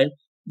Style,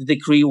 the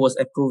decree was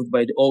approved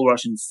by the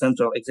All-Russian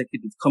Central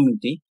Executive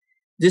Committee.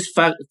 This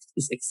fact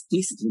is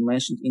explicitly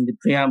mentioned in the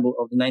preamble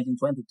of the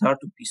 1920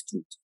 Tartu Peace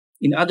Treaty.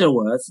 In other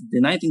words,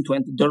 the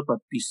 1920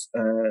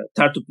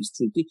 Tartu Peace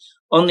Treaty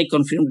only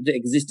confirmed the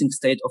existing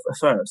state of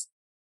affairs,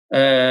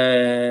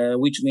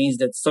 which means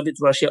that Soviet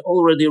Russia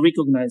already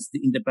recognized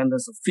the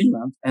independence of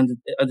Finland at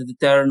the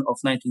turn of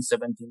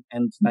 1917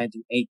 and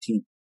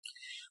 1918.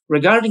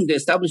 Regarding the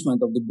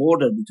establishment of the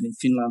border between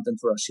Finland and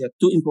Russia,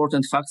 two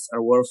important facts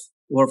are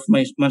worth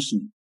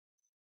mentioning.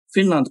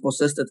 Finland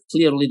possessed a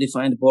clearly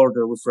defined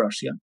border with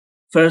Russia.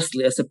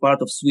 firstly as a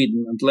part of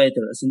Sweden and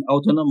later as an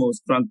autonomous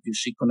Grand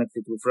Duchy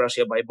connected with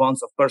Russia by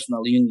bonds of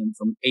personal union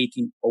from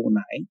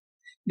 1809.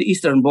 The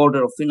eastern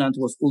border of Finland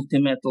was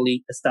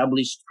ultimately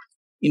established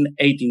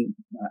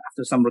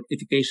after some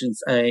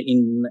rectifications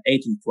in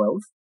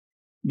 1812.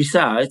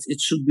 Besides, it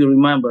should be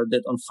remembered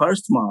that on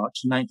 1st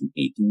March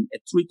 1918, a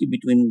treaty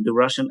between the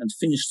Russian and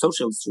Finnish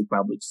Socialist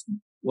republics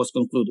was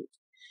concluded.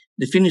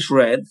 The Finnish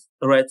Reds,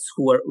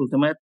 who were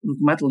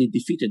ultimately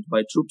defeated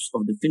by troops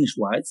of the Finnish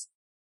Whites,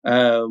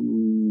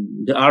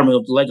 the army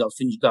of the legal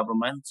Finnish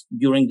government,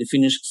 during the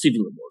Finnish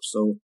Civil War.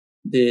 So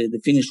the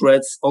Finnish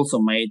Reds also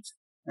made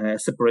a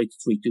separate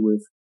treaty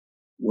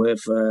with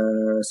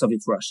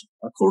Soviet Russia.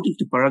 According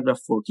to paragraph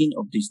 14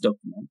 of this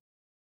document,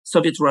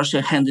 Soviet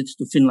Russia handed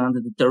to Finland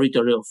the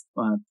territory of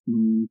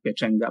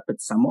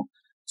Petsamo,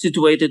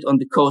 situated on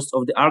the coast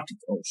of the Arctic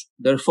Ocean.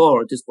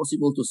 Therefore, it is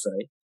possible to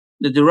say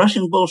that the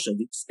Russian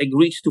Bolsheviks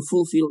agreed to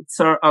fulfill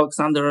Tsar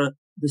Alexander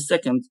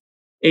II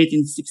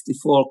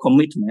 1864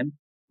 commitment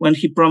when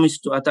he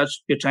promised to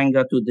attach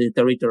Pechanga to the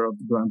territory of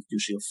the Grand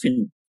Duchy of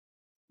Finland.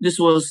 This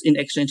was in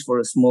exchange for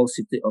a small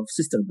city of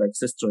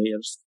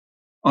Sestrojevsk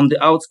on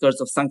the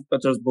outskirts of St.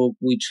 Petersburg,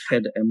 which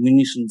had a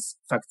munitions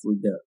factory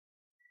there.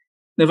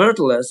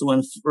 Nevertheless,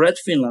 when Red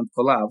Finland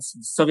collapsed,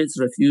 the Soviets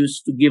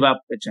refused to give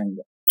up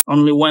Pechanga.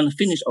 Only when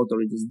Finnish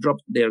authorities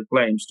dropped their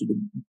claims to the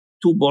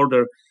two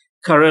border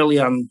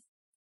Karelian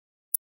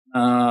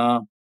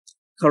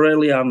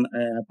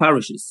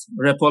parishes,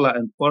 Repola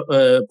and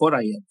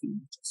Porajärvi,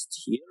 just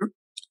here,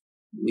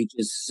 which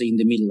is in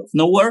the middle of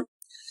nowhere.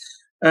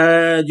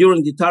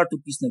 During the Tartu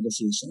peace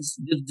negotiations,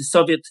 the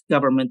Soviet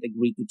government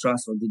agreed to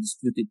transfer the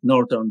disputed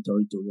northern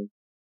territory.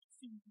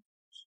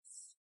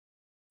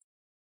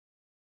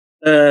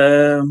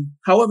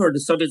 However, the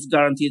Soviets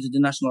guaranteed the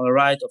national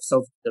right of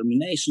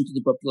self-determination to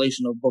the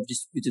population of both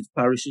disputed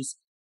parishes.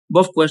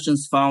 Both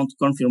questions found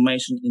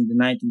confirmation in the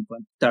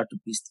 1920 Tartu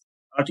peace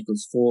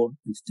articles 4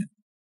 and 10.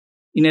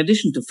 In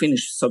addition to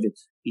Finnish-Soviet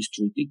peace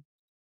treaty,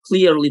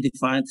 clearly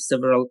defined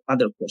several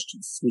other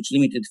questions, which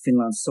limited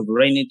Finland's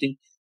sovereignty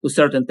to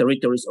certain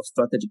territories of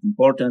strategic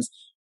importance.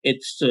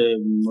 It's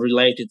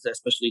related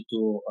especially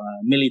to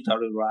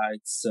military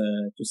rights,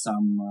 to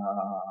some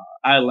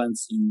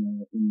islands in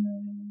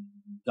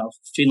Gulf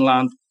of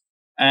Finland,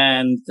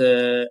 and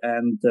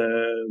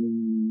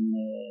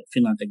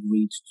Finland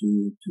agreed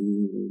to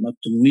not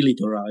to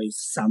militarize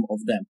some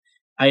of them.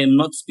 I am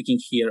not speaking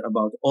here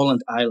about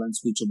Åland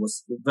Islands, which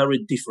was a very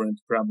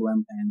different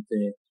problem, and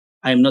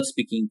I am not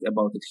speaking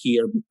about it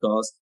here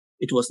because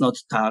it was not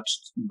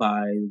touched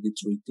by the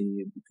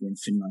treaty between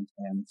Finland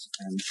and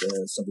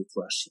Soviet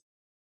Russia.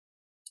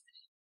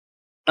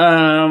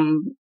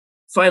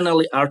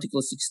 Finally,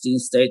 Article 16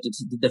 stated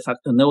the de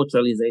facto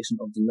neutralization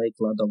of the Lake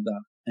Ladoga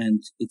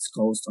and its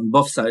coast on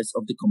both sides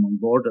of the common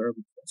border,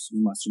 because we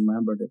must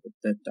remember that at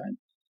that time,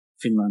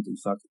 Finland, in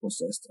fact,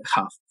 possessed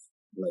half of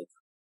Lake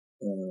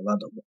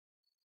Ladoga.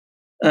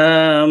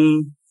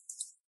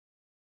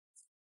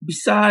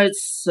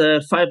 Besides,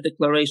 5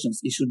 declarations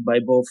issued by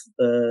both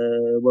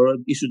were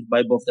issued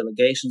by both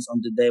delegations on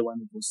the day when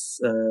it was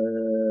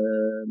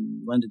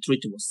when the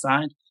treaty was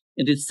signed,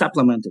 and it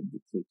supplemented the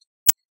treaty.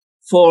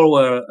 4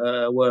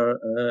 were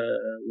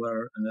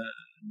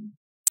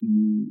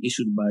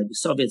issued by the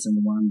Soviets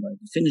and 1 by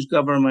the Finnish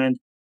government,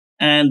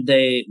 and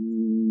they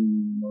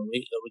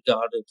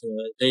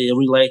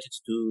related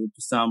to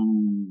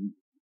some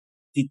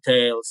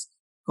details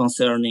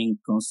concerning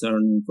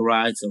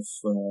rights of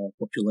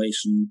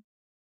population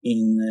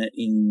in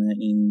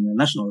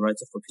national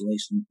rights of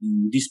population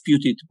in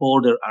disputed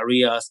border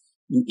areas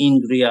in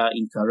Ingria,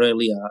 in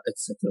Karelia, etc.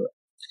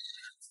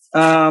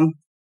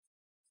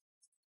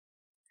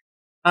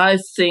 I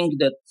think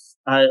that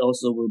I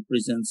also will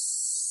present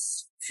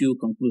few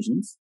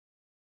conclusions.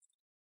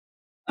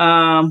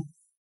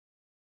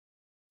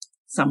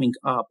 Summing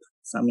up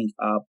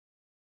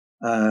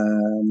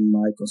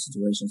my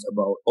considerations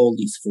about all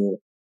these 4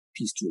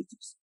 peace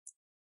treaties.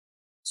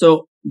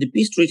 So the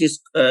peace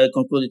treaties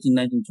concluded in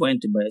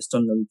 1920 by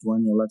Estonia,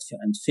 Lithuania, Latvia,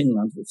 and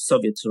Finland with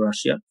Soviet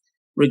Russia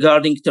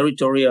regarding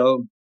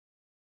territorial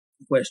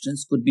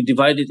questions could be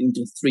divided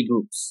into 3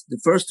 groups. The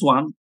first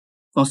one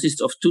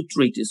consists of 2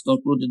 treaties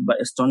concluded by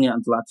Estonia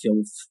and Latvia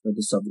with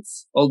the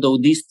Soviets. Although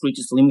these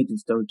treaties limited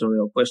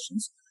territorial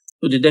questions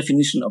to the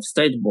definition of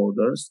state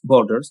borders,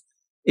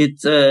 it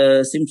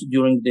seemed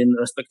during the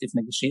respective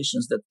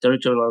negotiations that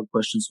territorial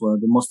questions were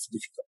the most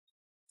difficult.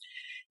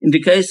 In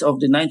the case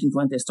of the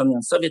 1920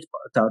 Estonian-Soviet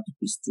Tartu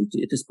Peace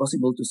Treaty, it is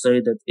possible to say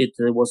that it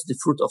was the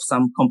fruit of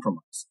some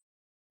compromise.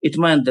 It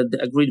meant that the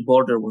agreed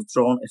border was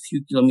drawn a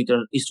few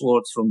kilometers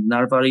eastwards from the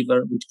Narva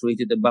River, which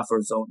created a buffer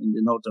zone in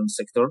the northern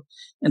sector,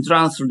 and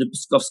ran through the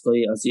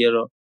Pskovskoye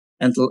Ozero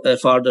and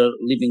further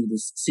leaving the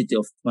city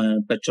of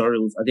Pechori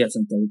with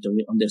adjacent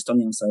territory on the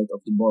Estonian side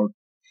of the border.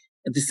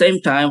 At the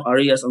same time,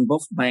 areas on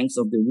both banks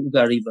of the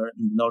Volga River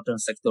in the northern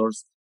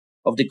sectors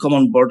of the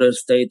common border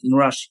stayed in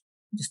Russia.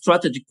 The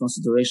strategic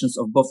considerations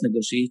of both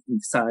negotiating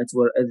sides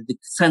were at the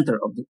center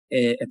of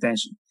the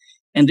attention.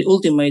 and the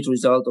ultimate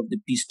result of the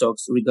peace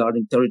talks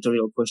regarding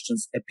territorial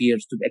questions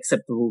appeared to be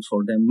acceptable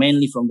for them,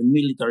 mainly from the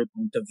military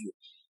point of view.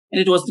 And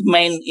it was the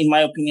main, in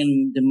my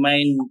opinion, the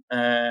main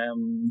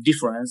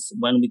difference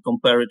when we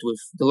compare it with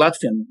the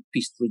Latvian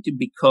peace treaty,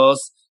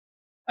 because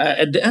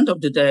at the end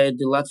of the day,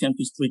 the Latvian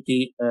peace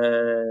treaty,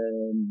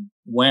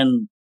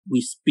 when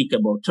we speak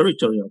about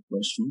territorial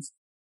questions,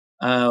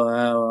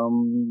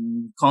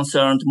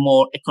 concerned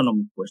more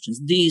economic questions.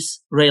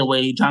 These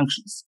railway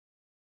junctions,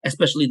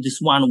 especially this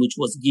one which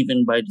was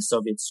given by the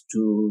Soviets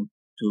to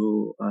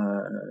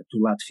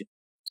Latvia.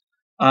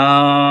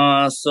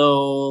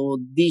 So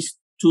these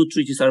two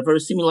treaties are very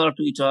similar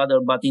to each other,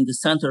 but in the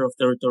center of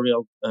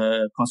territorial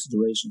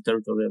consideration,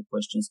 territorial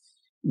questions.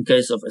 In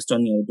case of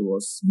Estonia, it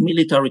was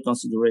military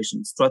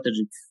consideration,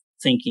 strategic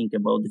thinking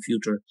about the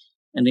future,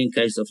 and in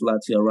case of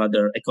Latvia,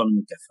 rather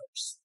economic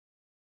affairs.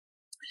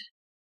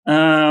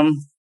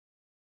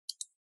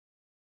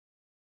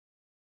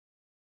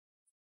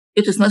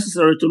 It is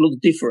necessary to look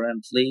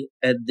differently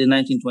at the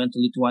 1920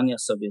 Lithuanian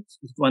Soviet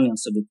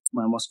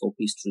Moscow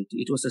Peace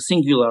Treaty. It was a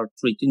singular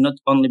treaty, not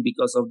only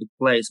because of the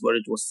place where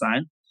it was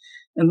signed,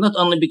 and not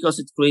only because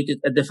it created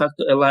a de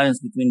facto alliance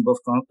between both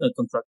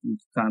contracting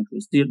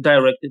countries,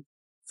 directed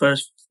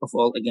first of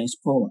all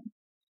against Poland.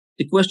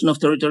 The question of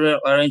territorial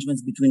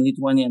arrangements between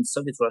Lithuania and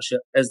Soviet Russia,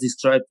 as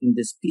described in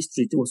this peace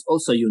treaty, was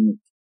also unique.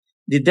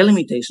 The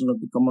delimitation of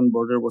the common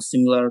border was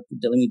similar to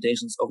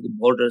delimitations of the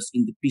borders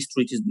in the peace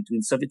treaties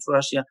between Soviet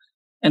Russia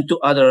and two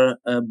other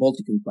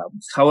Baltic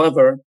republics.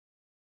 However,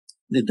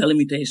 the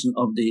delimitation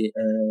of the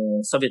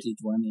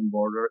Soviet-Lithuanian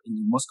border in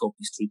the Moscow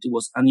Peace Treaty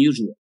was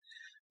unusual.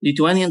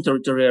 Lithuanian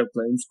territorial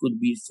claims could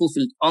be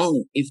fulfilled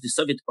only if the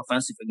Soviet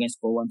offensive against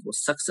Poland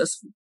was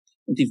successful,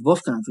 and if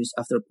both countries,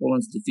 after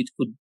Poland's defeat,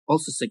 could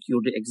also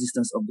secure the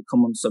existence of the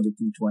common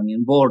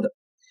Soviet-Lithuanian border.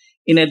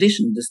 In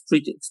addition, this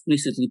treaty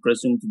explicitly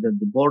presumed that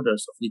the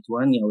borders of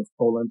Lithuania with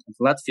Poland and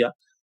Latvia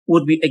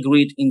would be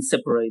agreed in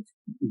separate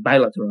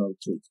bilateral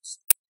treaties.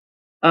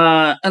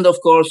 And of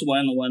course,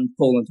 when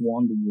Poland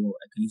won the war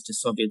against the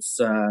Soviets,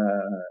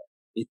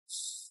 it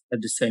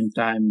at the same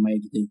time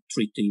made the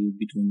treaty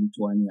between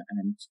Lithuania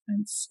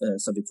and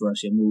Soviet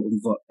Russia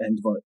null and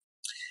void.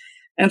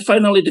 And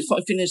finally, the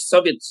Finnish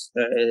Soviet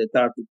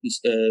peace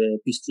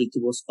treaty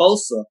was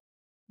also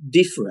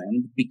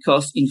different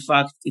because, in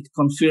fact, it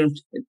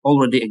confirmed an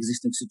already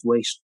existing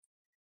situation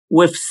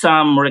with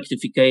some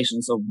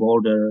rectifications of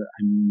border.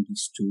 I mean,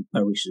 these two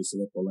parishes,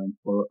 Lepol and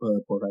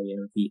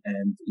Porajärvi,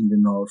 and in the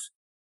north,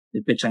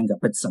 the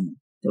Pechenga-Petsamo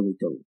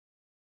territory.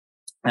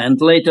 And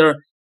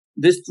later,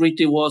 this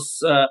treaty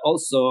was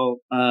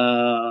also,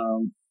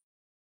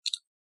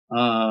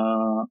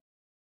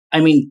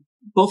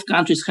 both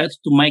countries had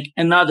to make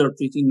another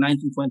treaty in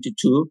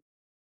 1922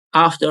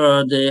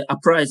 after the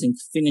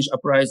Finnish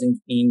uprising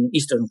in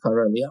Eastern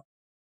Karelia,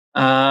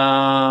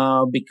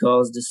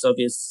 because the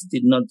Soviets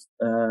did not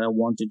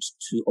wanted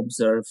to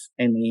observe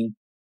any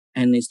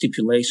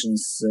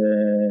stipulations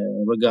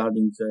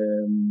regarding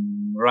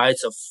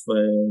rights of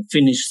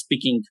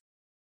Finnish-speaking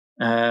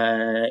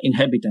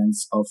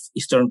inhabitants of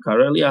Eastern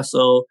Karelia.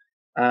 So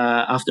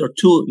after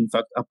two, in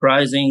fact,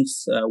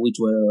 uprisings, which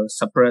were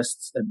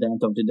suppressed at the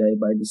end of the day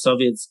by the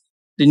Soviets,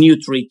 the new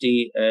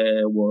treaty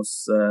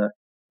was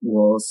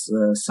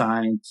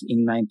signed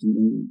in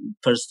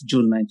 1st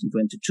June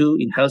 1922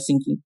 in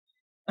Helsinki,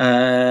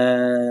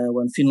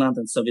 when Finland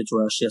and Soviet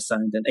Russia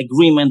signed an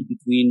agreement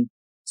between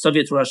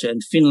Soviet Russia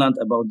and Finland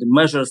about the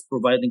measures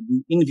providing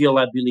the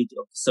inviolability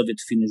of the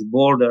Soviet-Finnish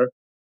border.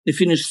 The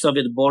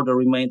Finnish-Soviet border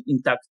remained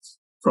intact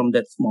from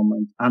that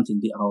moment until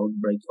the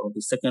outbreak of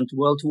the Second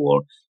World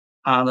War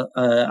and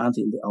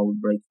until the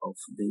outbreak of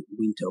the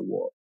Winter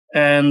War.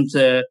 And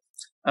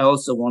I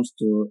also want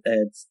to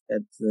add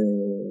at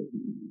the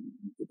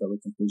very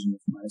conclusion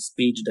of my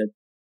speech that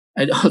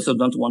I also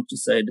don't want to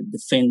say that the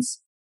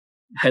Finns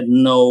had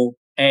no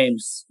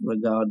aims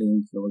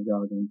regarding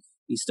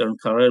Eastern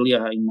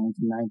Karelia in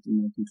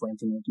 1919,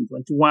 1920,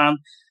 1921.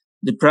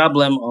 The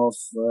problem of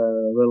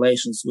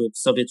relations with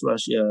Soviet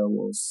Russia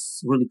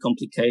was really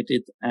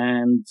complicated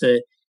and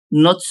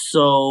not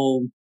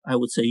so, I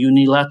would say,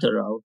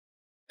 unilateral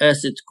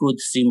as it could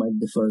seem at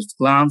the first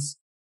glance,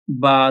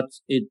 but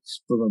it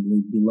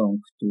probably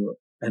belonged to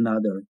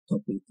another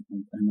topic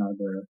and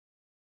another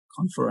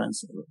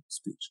conference or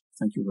speech.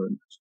 Thank you very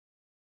much.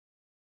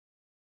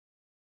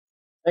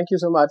 Thank you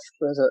so much,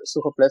 Professor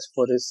Suchoples,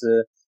 for this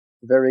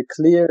very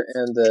clear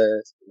and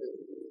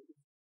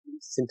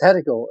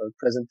synthetical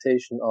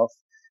presentation of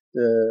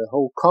the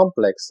whole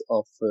complex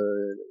of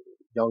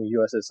young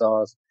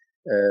USSR's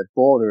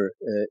border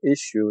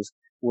issues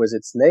with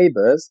its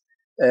neighbors.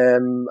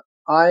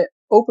 I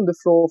open the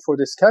floor for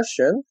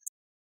discussion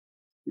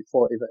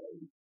before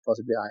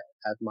possibly I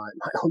add my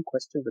own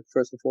question, but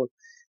first of all,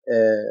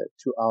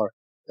 to our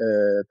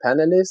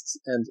panelists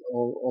and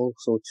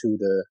also to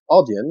the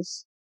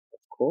audience, of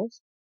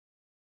course.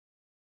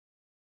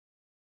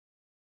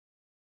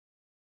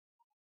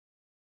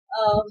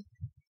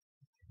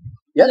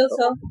 Hello,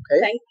 sir. Okay.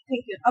 Thank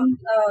you.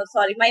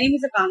 Sorry, my name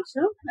is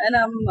Akanksha, and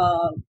I'm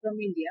from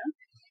India.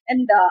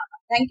 and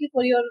thank you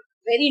for your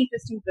very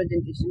interesting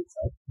presentation,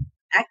 sir.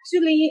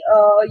 Actually,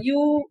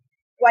 you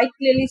quite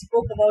clearly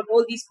spoke about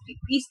all these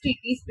peace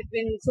treaties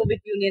between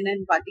Soviet Union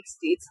and Baltic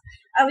states.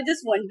 I was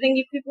just wondering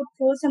if you could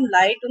throw some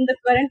light on the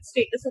current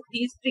status of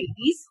these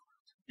treaties.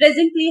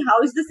 Presently,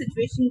 how is the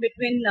situation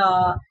between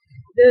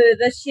the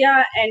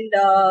Russia and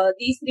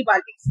these three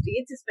Baltic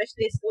states,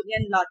 especially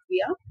Estonia and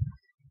Latvia?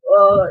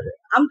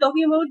 I'm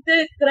talking about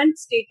the current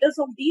status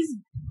of these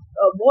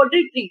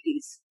border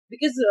treaties.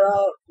 Because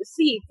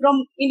see,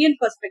 from Indian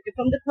perspective,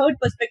 from the third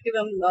perspective,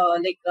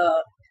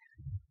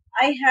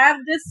 I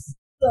have this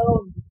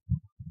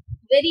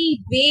very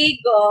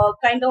vague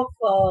kind of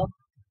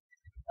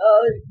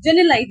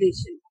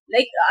generalization.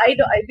 Like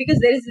because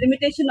there is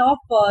limitation of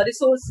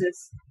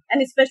resources,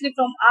 and especially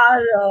from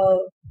our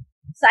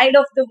side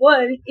of the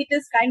world, it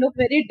is kind of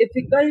very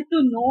difficult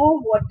to know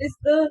what is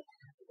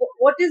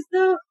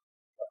the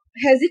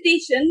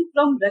hesitation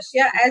from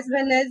Russia as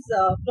well as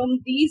from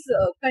these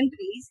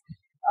countries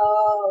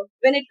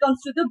when it comes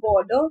to the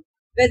border,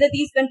 whether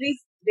these countries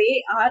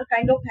they are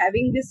kind of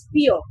having this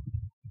fear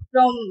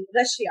from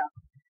Russia,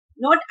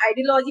 not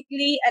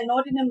ideologically and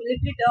not in a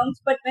military terms,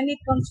 but when it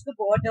comes to the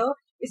border,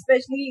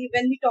 especially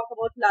when we talk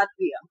about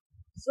Latvia.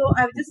 So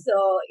I was just,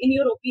 in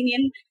your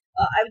opinion,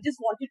 I just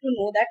wanted to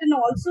know that, and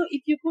also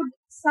if you could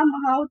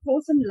somehow throw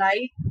some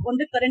light on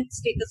the current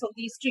status of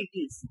these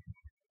treaties.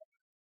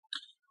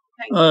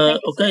 Thank you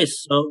okay,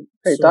 so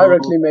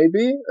directly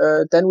maybe.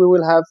 Then we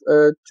will have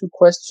 2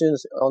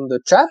 questions on the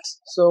chat.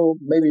 So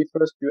maybe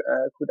first you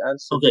could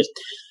answer. Okay.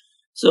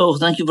 So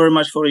thank you very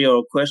much for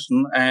your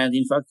question. And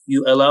in fact,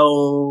 you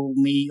allow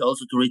me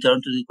also to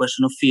return to the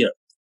question of fear.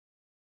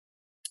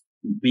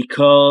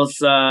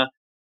 Because, I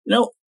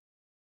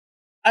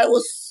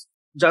was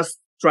just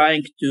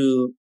trying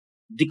to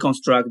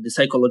deconstruct the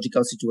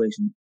psychological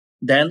situation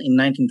then in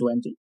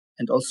 1920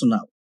 and also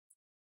now.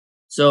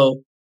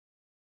 So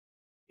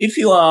if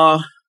you are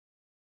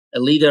a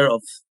leader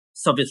of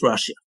Soviet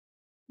Russia,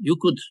 you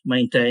could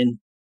maintain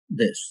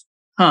this.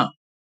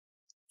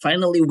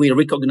 Finally, we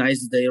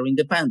recognize their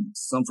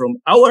independence. So from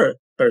our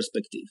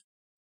perspective,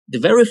 the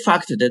very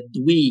fact that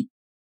we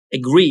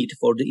agreed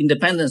for the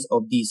independence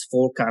of these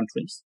 4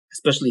 countries,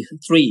 especially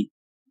 3,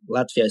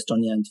 Latvia,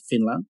 Estonia, and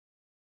Finland,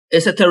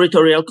 is a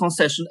territorial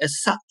concession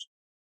as such.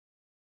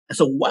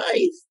 So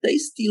why they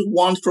still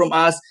want from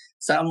us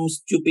some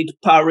stupid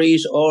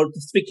parish or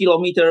 3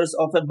 kilometers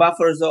of a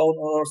buffer zone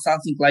or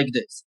something like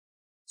this?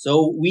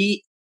 So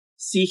we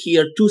see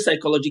here 2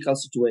 psychological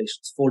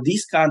situations. For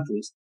these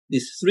countries,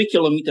 these 3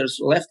 kilometers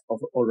left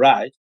or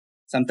right,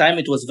 sometimes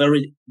it was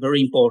very,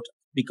 very important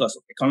because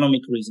of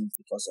economic reasons,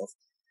 because of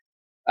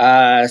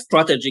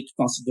strategic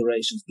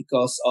considerations,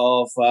 because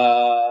of,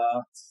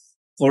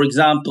 for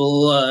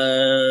example,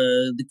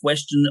 the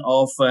question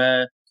of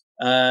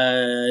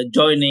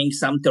joining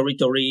some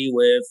territory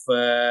with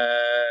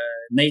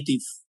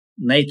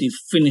native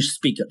Finnish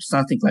speakers,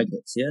 something like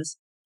this. Yes,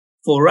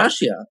 for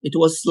Russia, it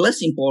was less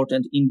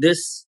important in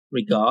this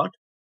regard,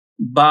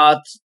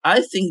 but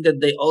I think that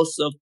they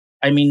also,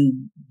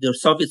 the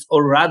Soviets,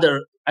 or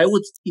rather, I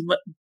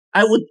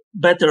would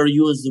better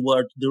use the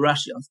word the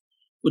Russians,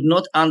 could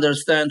not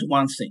understand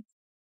one thing.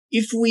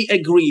 If we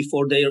agree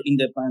for their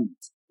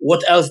independence,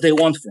 what else they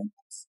want from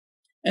us?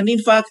 And in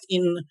fact,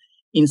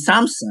 in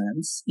some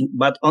sense,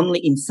 but only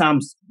in some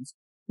sense,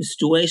 the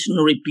situation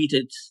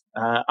repeated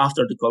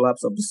after the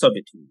collapse of the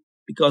Soviet Union.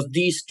 Because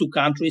these 2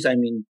 countries,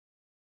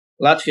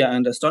 Latvia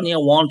and Estonia,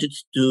 wanted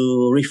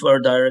to refer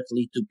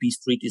directly to peace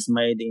treaties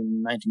made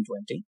in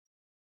 1920.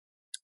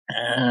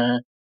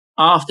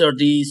 After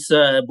these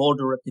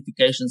border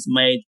rectifications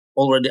made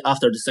already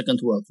after the Second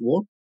World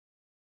War,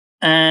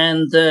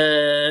 and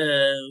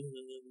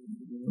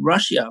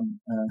Russian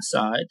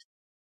side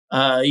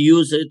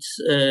used it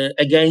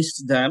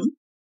against them,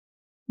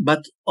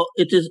 but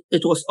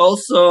it was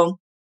also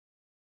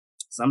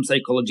some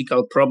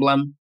psychological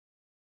problem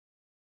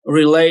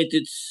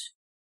related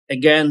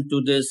again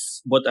to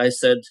this, what I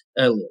said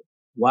earlier.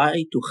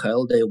 Why to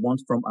hell they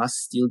want from us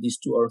still these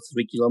 2 or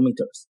 3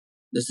 kilometers?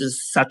 This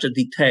is such a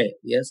detail,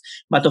 yes?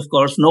 But of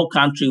course, no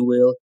country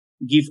will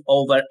give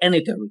over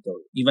any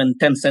territory, even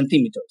 10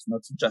 centimeters,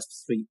 not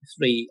just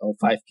 3 or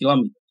 5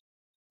 kilometers.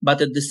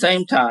 But at the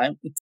same time,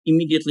 it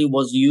immediately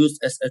was used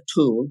as a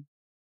tool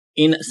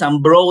in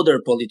some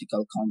broader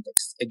political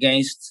context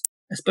against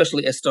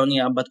especially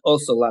Estonia, but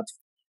also Latvia.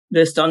 The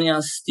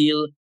Estonians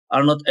still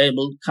are not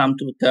able to come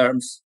to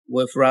terms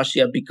with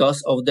Russia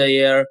because of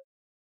their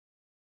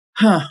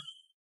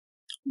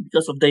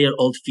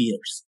old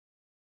fears.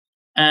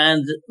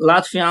 And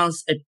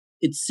Latvians,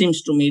 it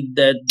seems to me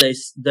that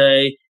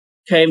they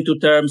came to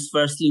terms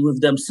firstly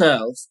with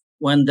themselves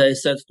when they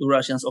said to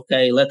Russians,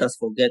 okay, let us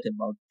forget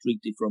about the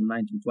treaty from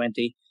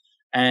 1920.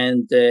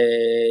 And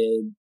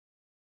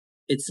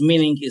its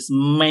meaning is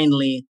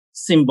mainly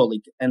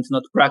symbolic and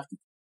not practical.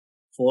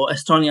 For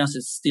Estonians,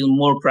 it's still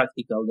more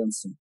practical than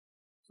symbolic.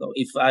 So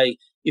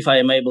if I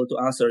am able to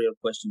answer your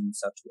question in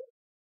such way.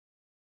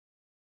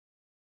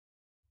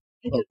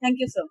 Thank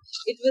you, sir.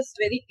 It was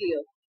very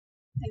clear.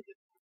 Thank you.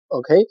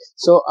 Okay,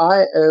 so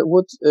I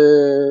would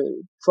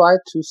try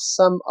to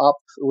sum up.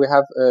 We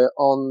have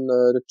on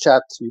the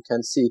chat, you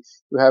can see,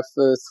 we have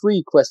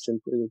three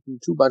questions,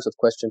 two bunches of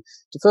questions.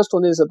 The first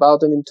one is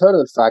about an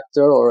internal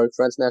factor or a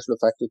transnational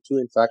factor too,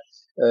 in fact,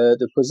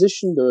 the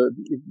position, the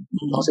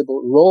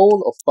possible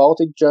role of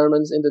Baltic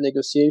Germans in the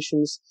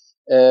negotiations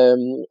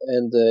and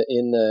in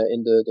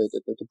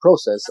the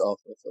process of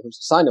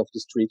signing of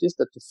these treaties.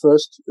 That's the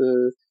first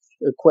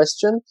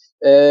question.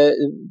 The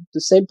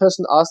same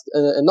person asked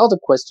another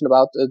question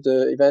about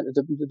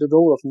the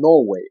role of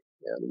Norway.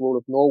 Yeah, the role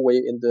of Norway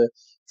in the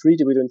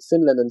treaty between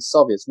Finland and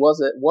Soviets.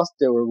 Was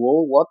there a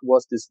role? What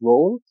was this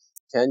role?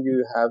 Can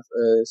you have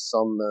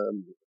some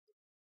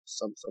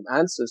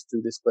answers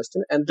to this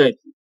question? And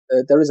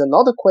there is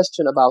another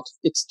question about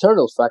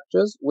external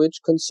factors,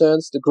 which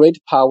concerns the great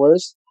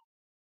powers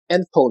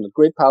and Poland,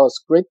 great powers,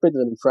 Great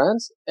Britain and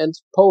France, and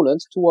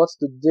Poland towards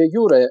the de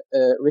jure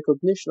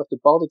recognition of the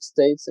Baltic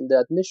states and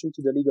their admission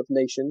to the League of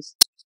Nations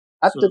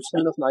at the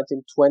turn of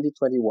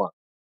 2021.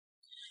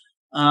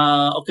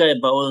 Okay,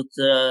 about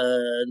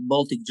the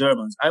Baltic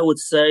Germans, I would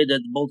say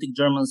that Baltic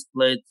Germans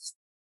played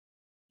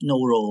no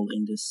role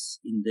in this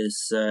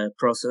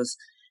process,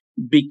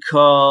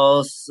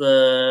 because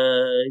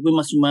we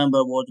must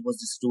remember what was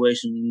the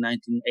situation in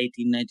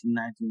 1918,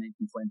 1919,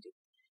 1920.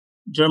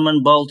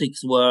 German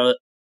Baltics were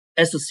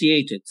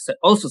associated,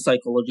 also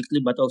psychologically,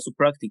 but also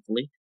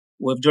practically,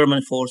 with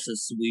German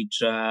forces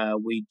which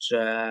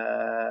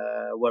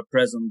were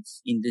present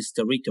in these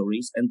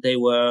territories, and they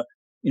were,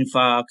 in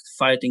fact,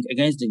 fighting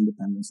against the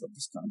independence of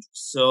these countries.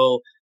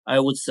 So I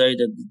would say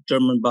that the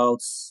German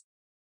Balts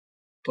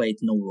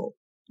played no role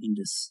in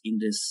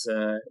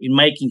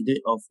making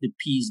of the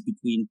peace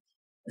between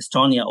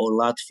Estonia or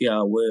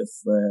Latvia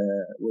with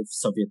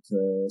Soviet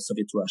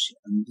Russia.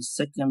 And the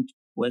second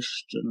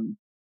question.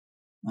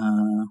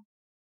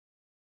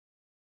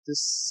 The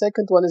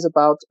second one is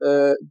about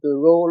the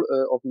role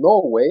of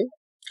Norway.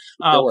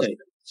 Okay.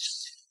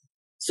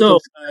 So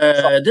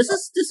this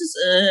is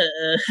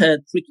a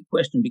tricky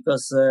question,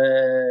 because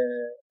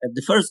at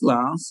the first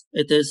glance,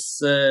 it is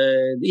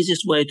the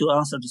easiest way to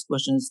answer this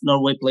question is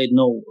Norway played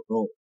no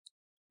role.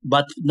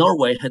 But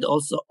Norway had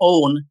also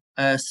owned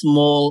a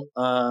small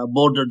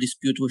border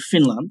dispute with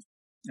Finland,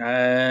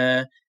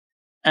 and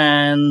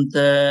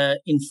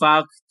in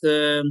fact,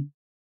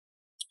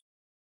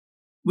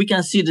 we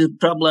can see the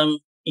problem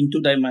in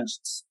two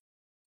dimensions.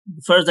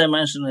 The first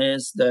dimension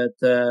is that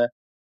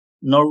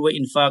Norway,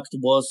 in fact,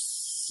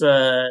 was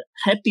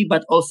happy,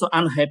 but also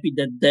unhappy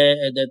that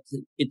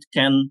it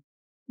can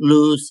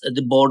lose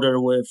the border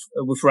with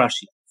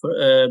Russia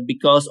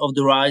because of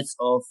the rights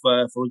of,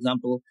 for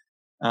example,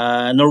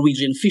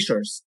 Norwegian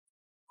fishers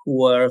who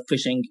were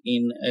fishing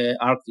in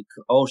Arctic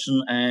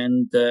Ocean,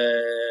 and the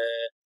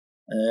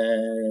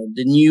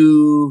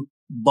new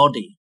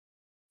body,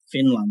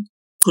 Finland,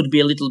 could be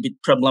a little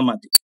bit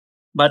problematic.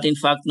 But in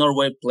fact,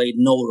 Norway played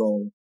no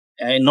role,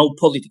 no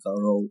political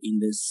role in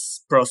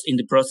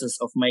the process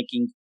of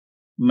making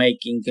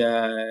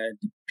the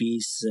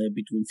peace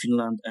between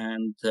Finland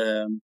and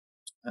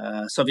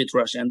Soviet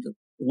Russia. And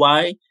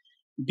why?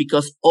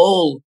 Because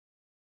all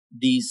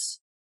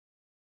these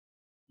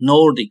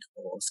Nordic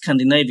or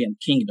Scandinavian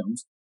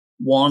kingdoms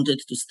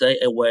wanted to stay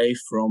away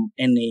from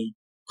any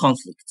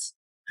conflicts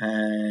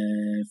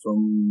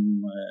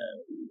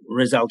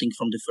resulting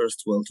from the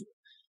First World War.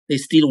 They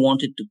still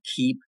wanted to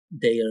keep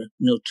their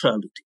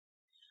neutrality.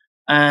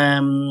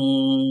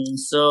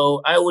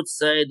 So I would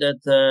say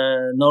that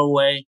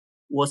Norway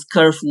was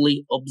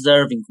carefully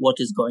observing what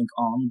is going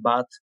on,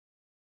 but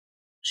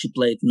she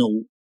played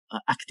no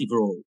active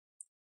role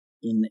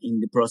in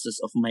the process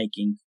of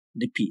making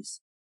the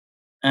peace.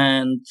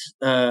 And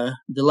the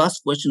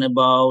last question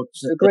about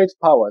the great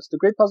powers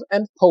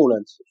and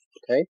Poland.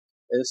 Okay,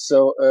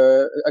 so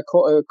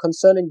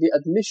concerning the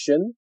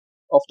admission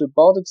of the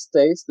Baltic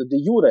states, the de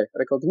jure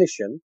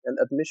recognition and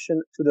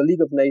admission to the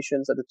League of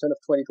Nations at the turn of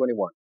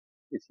 2021.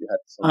 If you had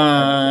some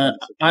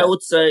I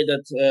would say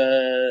that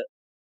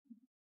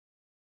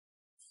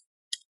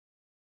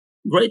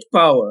great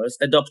powers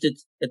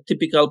adopted a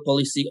typical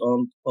policy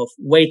of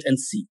wait and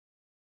see.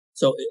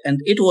 So,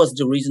 and it was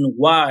the reason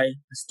why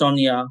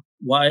Estonia,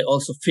 why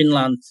also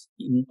Finland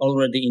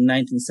already in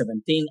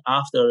 1917,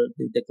 after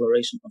the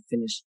declaration of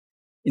Finnish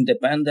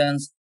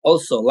independence,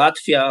 also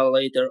Latvia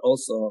later,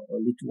 also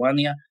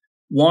Lithuania,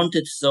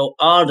 wanted so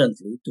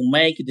ardently to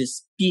make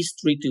this peace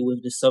treaty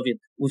with Soviet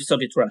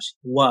Russia.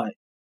 Why?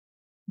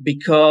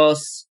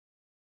 Because,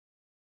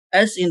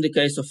 as in the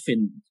case of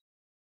Finland,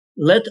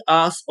 let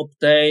us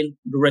obtain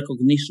the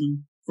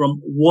recognition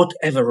from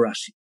whatever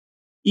Russia.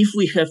 If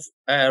we have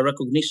a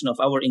recognition of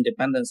our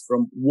independence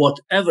from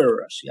whatever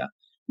Russia,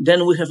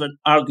 then we have an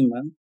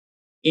argument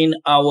in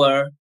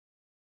our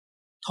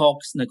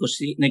talks,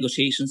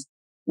 negotiations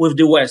with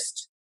the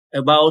West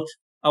about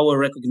our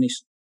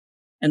recognition.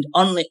 And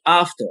only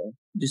after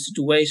the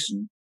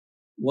situation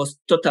was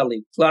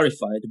totally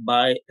clarified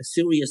by a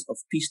series of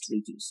peace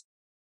treaties,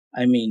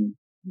 I mean,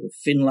 with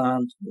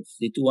Finland, with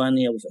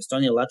Lithuania, with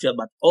Estonia, Latvia,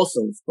 but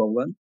also with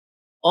Poland,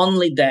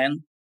 only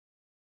then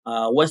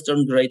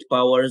Western great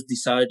powers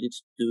decided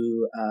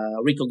to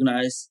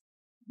recognize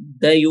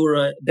de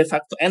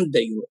facto and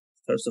de jure,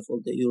 first of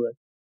all, de jure,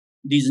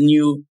 these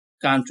new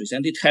countries.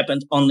 And it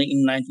happened only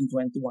in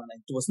 1921.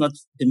 And it was not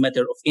the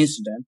matter of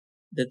incident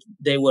that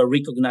they were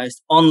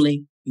recognized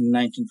only in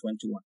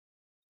 1921.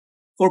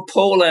 For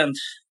Poland,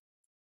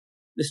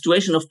 the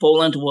situation of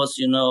Poland was,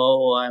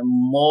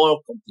 more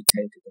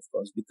complicated, of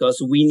course, because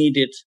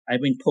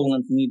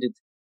Poland needed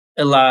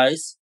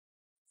allies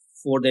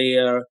for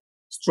their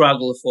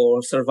struggle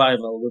for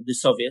survival with the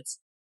Soviets.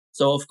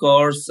 So, of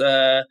course,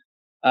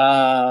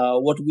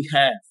 what we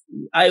have,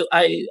 I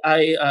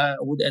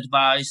would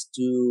advise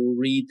to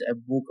read a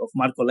book of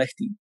Marco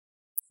Lehti,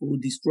 who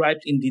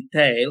described in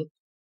detail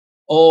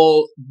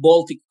all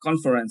Baltic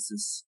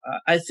conferences.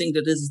 I think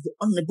that this is the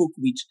only book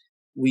which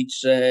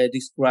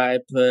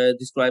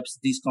describes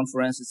these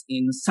conferences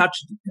in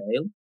such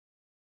detail.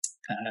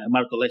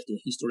 Marco Lehti,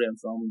 a historian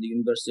from the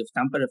University of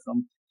Tampere,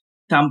 from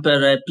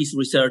Tampere Peace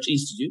Research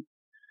Institute.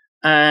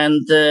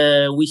 And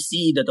we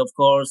see that, of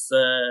course,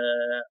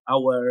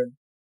 our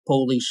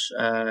Polish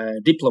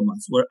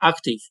diplomats were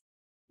active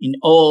in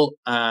all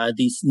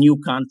these new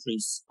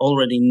countries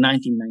already in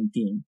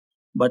 1919.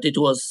 But it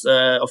was,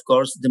 of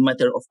course, the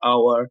matter of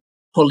our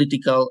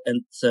political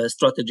and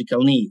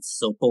strategical needs.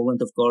 So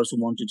Poland, of course,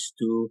 wanted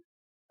to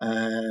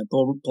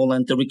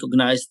Poland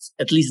recognized,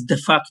 at least de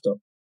facto,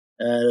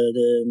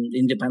 the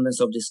independence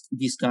of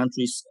these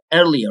countries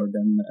earlier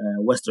than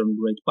Western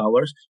great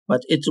powers,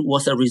 but it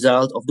was a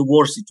result of the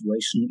war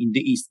situation in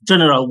the East,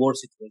 general war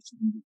situation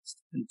in the East.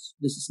 And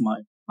this is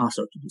my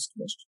answer to this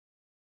question.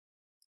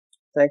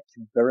 Thank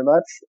you very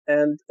much.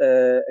 And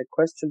a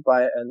question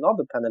by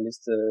another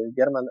panelist,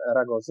 German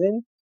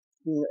Ragozin,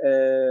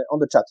 on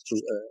the chat too.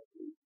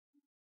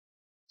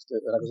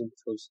 Ragozin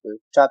chose the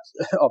chat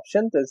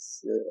option.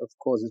 This, of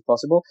course, is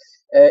possible.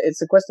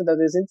 It's a question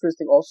that is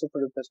interesting also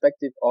from the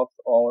perspective of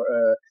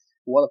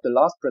one of the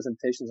last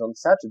presentations on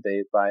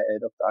Saturday by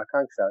Dr.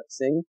 Akanksha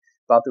Singh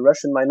about the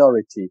Russian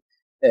minority.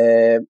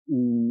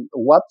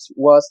 What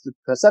was the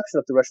perception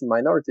of the Russian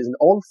minorities in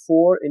all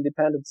four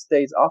independent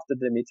states after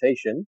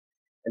delimitation,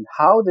 and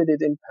how did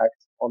it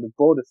impact on the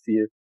border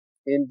fear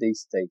in these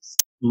states?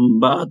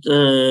 But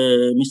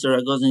Mr.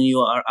 Ragozin,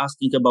 you are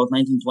asking about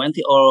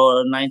 1920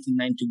 or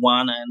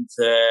 1991, and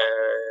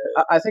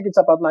I think it's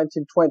about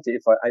 1920,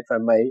 if I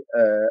may.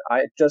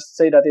 I just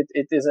say that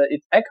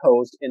it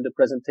echoes in the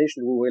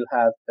presentation we will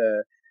have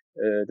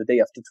the day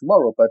after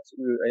tomorrow, but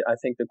I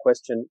think the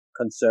question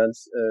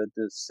concerns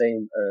the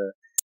same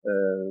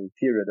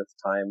period of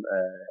time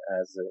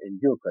as in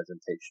your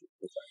presentation,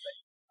 if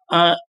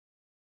I may.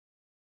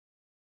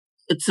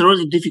 It's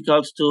really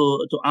difficult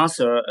to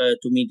answer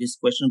to me this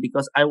question,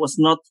 because I was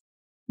not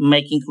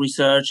making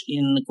research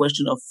in the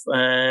question of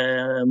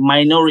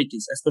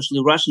minorities, especially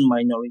Russian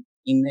minority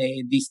in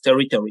these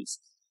territories.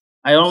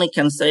 I only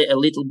can say a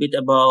little bit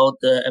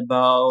about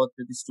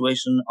the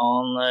situation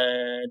on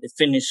the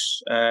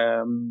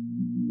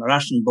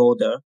Finnish-Russian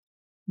border,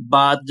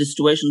 but the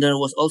situation there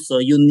was also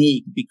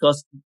unique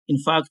because, in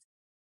fact,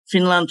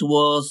 Finland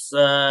was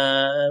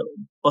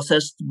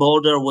possessed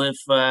border with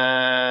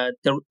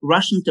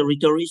Russian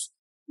territories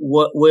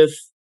with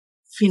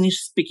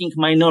Finnish-speaking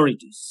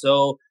minorities.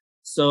 So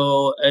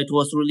it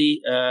was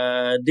really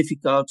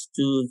difficult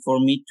for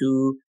me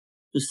to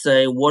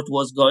say what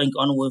was going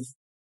on with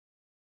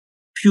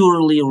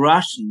purely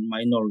Russian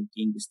minority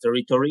in this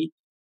territory,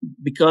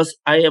 because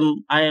I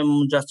am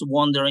just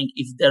wondering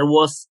if there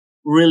was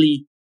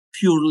really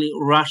purely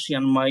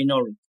Russian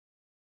minority.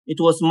 It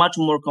was much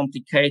more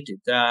complicated.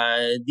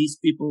 These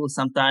people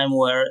sometimes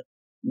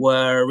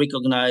were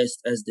recognized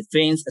as the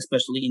Finns,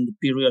 especially in the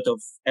period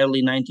of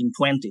early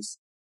 1920s,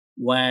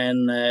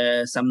 when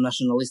some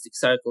nationalistic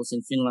circles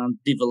in Finland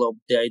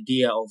developed the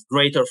idea of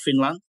Greater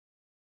Finland.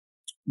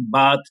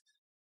 But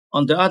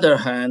on the other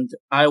hand,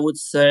 I would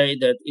say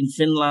that in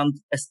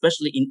Finland,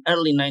 especially in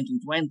early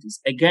 1920s,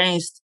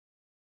 against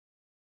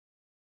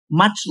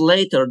much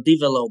later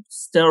developed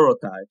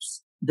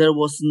stereotypes, there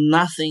was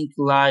nothing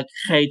like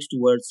hate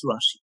towards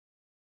Russia.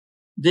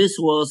 This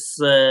was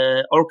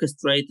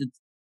orchestrated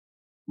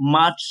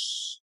much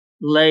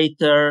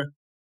later,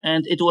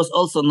 and it was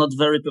also not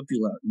very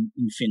popular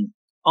in Finland.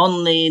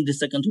 Only the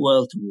Second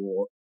World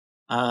War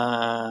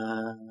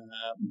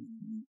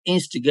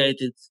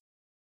instigated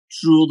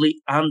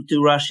truly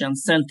anti-Russian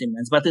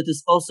sentiments, but it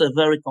is also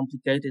very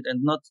complicated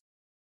and not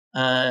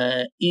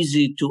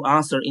easy to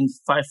answer in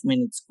 5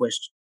 minutes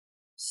question.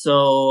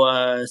 So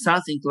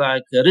something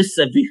like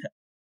Risseviha,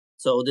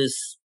 so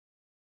this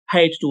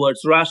hate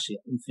towards Russia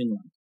in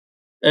Finland,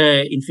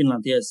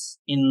 yes,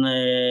 in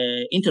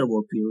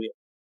interwar period,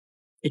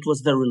 it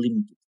was very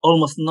limited,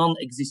 almost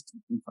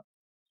non-existent. In fact,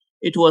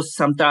 it was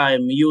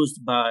sometimes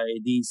used by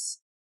these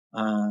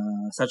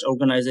such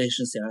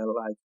organizations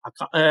like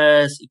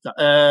AKS,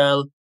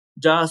 IKL,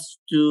 just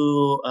to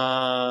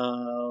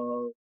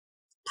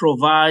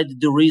provide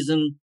the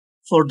reason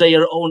for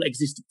their own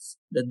existence,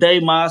 that they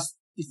must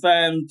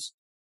defend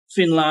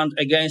Finland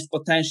against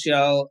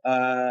potential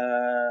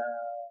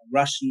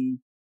Russian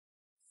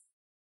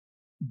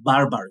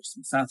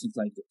barbarism, something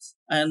like this.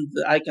 And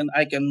I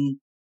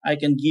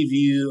can give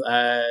you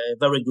a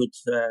very good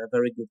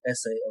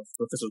essay of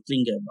Professor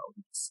Klinger about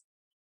this.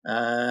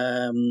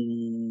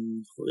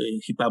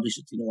 He published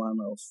it in one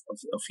of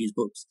his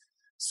books.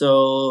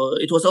 So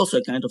it was also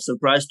a kind of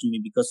surprise to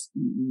me because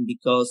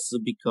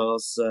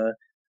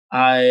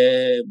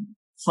I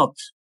thought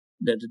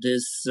that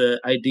this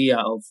idea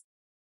of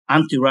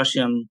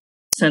anti-Russian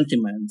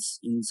sentiments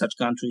in such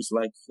countries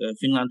like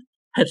Finland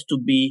had to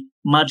be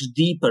much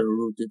deeper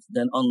rooted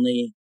than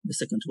only the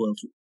Second World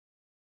War.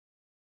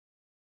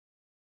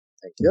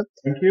 Thank you.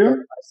 Thank you.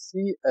 I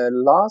see a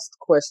last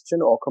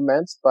question or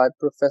comments by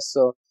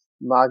Professor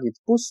Margit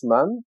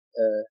Bussmann.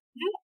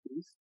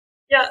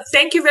 Yeah,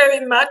 thank you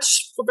very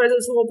much, Professor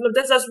Suchoples.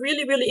 This was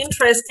really, really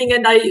interesting,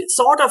 and I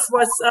sort of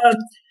was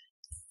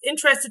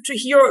interested to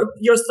hear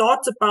your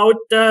thoughts about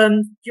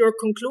your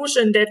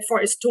conclusion that for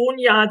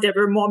Estonia there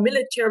were more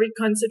military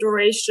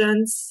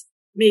considerations,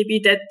 maybe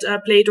that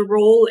played a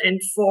role,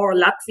 and for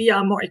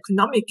Latvia more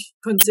economic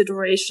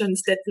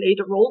considerations that played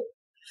a role.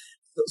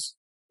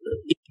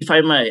 If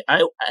I may,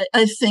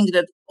 I think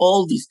that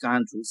all these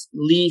countries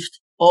lived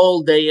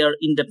all their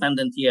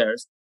independent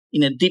years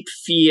in a deep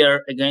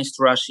fear against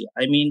Russia.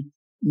 I mean,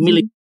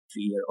 military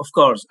fear, of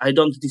course. I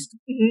don't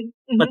disagree.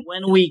 But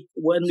when we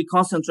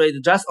concentrate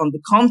just on the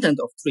content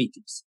of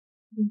treaties,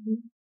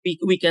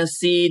 we can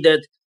see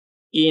that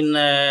in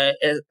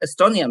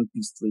Estonian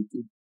peace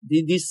treaty,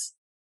 these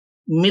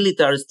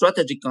military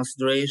strategic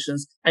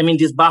considerations, I mean,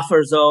 these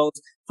buffer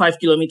zones, 5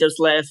 kilometers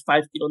left,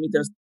 5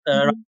 kilometers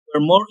right,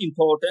 were more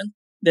important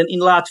than in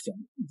Latvia.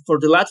 For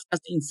the Latvians,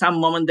 in some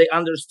moment, they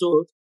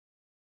understood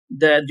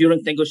that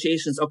during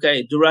negotiations,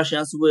 okay, the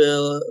Russians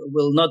will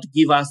not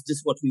give us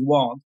this what we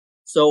want.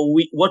 So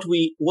what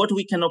we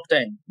can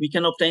obtain? We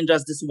can obtain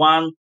just this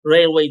one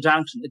railway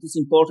junction. It is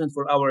important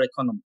for our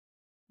economy.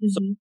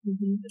 So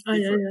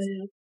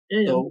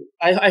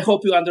I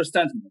hope you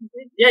understand me.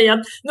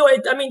 Yeah. No,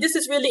 I mean, this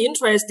is really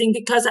interesting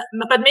because,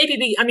 but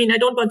maybe I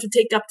don't want to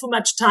take up too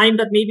much time,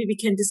 but maybe we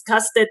can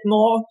discuss that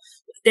more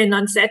then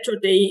on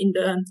Saturday in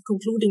the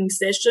concluding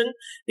session,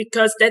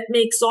 because that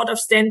makes sort of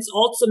sense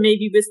also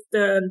maybe with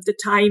the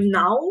time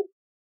now,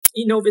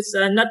 with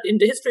not in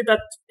the history, but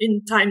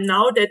in time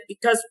now, that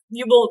because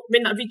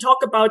when we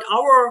talk about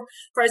our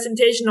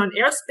presentation on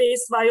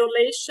airspace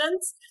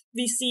violations,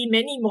 we see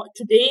many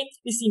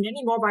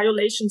more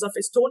violations of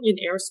Estonian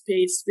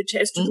airspace, which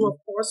has to do, of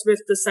course, with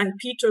the St.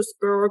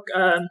 Petersburg.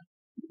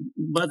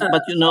 But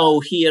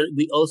here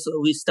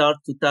we start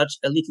to touch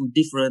a little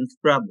different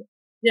problem.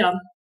 Yeah.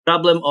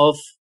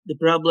 The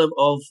problem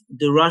of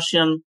the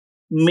Russian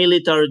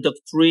military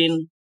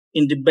doctrine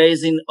in the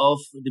basin of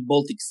the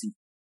Baltic Sea.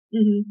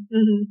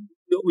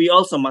 We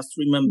also must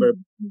remember.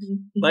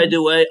 By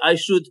the way, I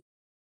should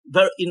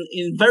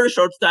in very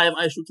short time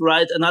I should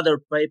write another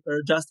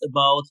paper just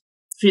about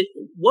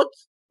what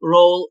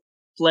role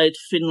played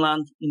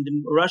Finland in the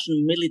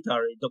Russian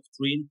military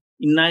doctrine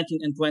in 19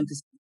 and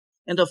 20s.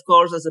 And of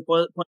course, as a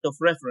point of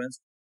reference,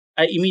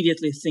 I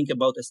immediately think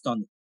about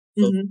Estonia.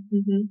 So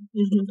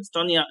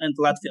Estonia and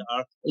Latvia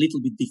are a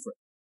little bit different.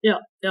 Yeah.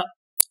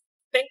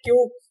 Thank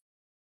you.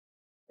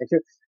 Thank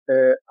you.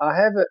 I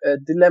have a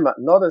dilemma,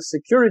 not a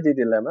security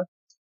dilemma,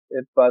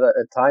 but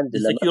a time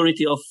dilemma. The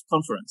security of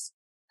conference.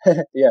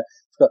 Yeah.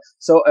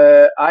 So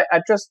I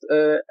just,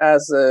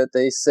 as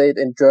they say it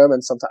in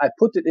German, sometimes I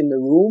put it in the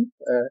room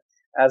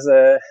as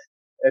a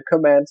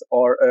comment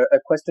or a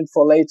question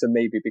for later,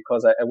 maybe,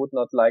 because I would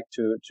not like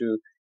to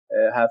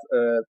have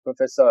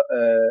Professor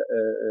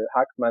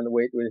Hackman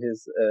wait with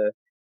his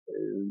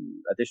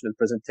additional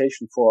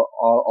presentation for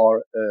all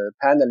our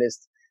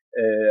panelists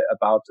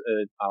about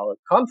our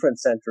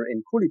conference center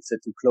in Kulice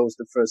to close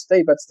the first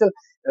day. But still,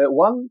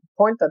 one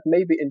point that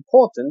may be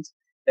important,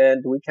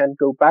 and we can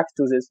go back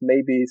to this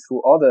maybe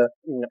through other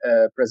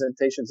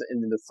presentations in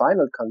the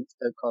final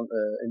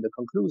in the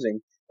concluding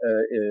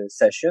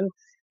session.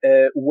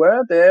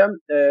 Were there,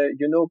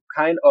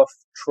 kind of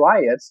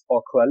triads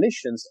or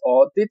coalitions,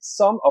 or did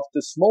some of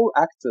the small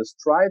actors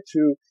try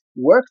to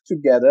work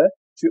together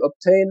to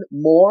obtain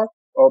more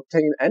or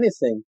obtain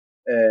anything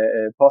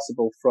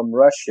possible from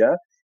Russia?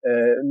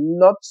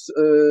 Not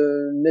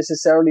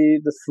necessarily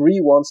the three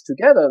ones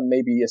together,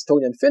 maybe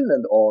Estonia and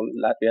Finland or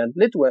Latvia and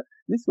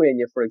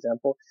Lithuania, for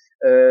example.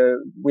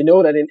 We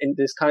know that in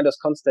this kind of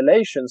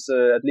constellations,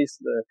 at least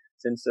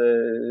since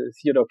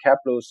Theodore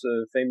Kaplow's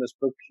famous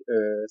book,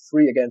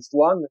 3 Against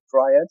 1,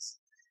 Triads,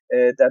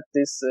 that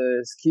this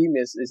scheme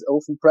is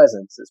often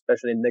present,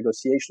 especially in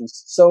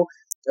negotiations. So,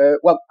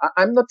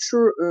 I'm not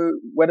sure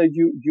whether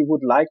you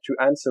would like to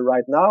answer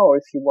right now, or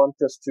if you want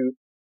just to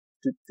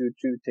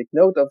take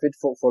note of it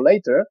for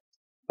later.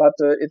 But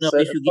it's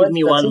if you give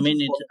me 1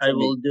 minute, I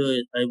will do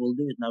it. I will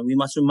do it now. We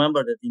must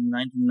remember that in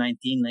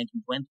 1919,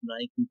 1920,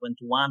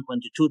 1921,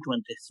 22,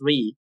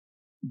 23,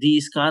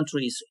 these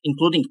countries,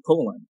 including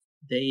Poland,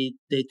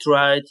 they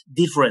tried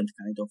different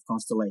kind of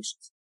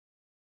constellations.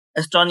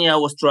 Estonia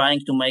was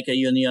trying to make a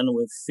union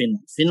with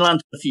Finland.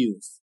 Finland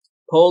refused.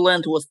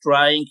 Poland was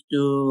trying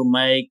to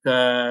make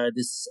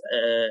this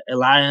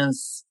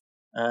alliance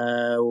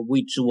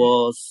which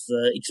was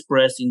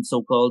expressed in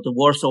so-called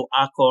Warsaw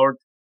Accord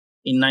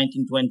in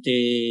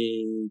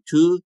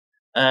 1922.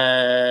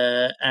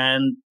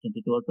 And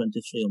 22 or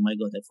 23, oh my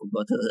God, I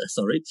forgot,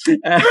 sorry.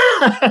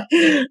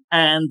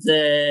 And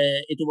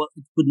it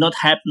could not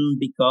happen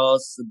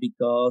because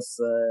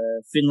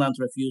Finland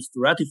refused to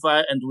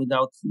ratify, and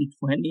without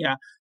Lithuania,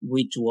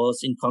 which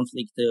was in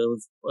conflict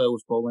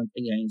with Poland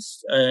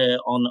against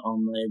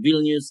on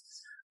Vilnius,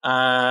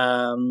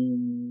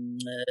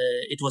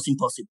 it was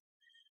impossible.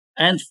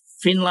 And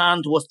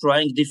Finland was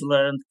trying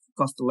different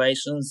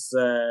constellations.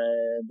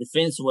 The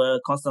Finns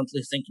were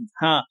constantly thinking,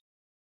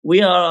 we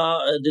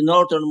are the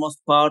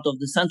northernmost part of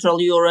the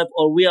Central Europe,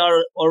 or we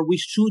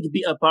should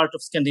be a part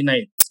of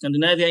Scandinavia.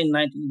 Scandinavia in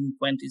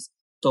 1920s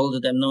told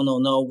them,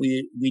 no,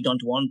 we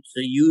don't want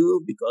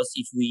you, because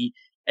if we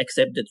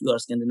accept that you are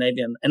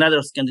Scandinavian,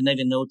 another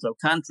Scandinavian neutral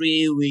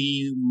country,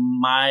 we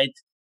might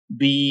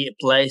be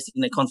placed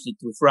in a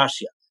conflict with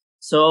Russia.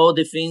 So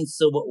the Finns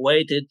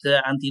waited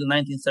until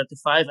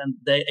 1935, and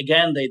they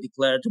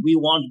declared, we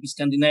want to be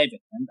Scandinavian.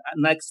 And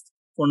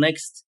for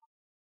next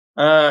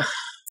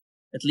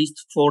at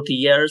least 40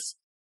 years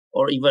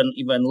or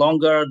even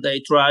longer, they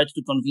tried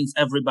to convince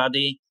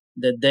everybody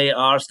that they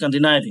are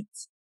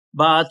Scandinavians.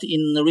 But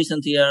in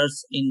recent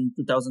years, in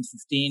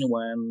 2015,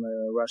 when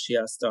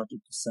Russia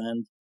started to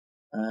send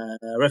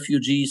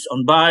refugees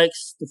on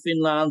bikes to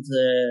Finland,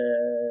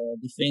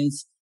 the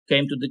Finns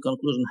came to the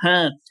conclusion,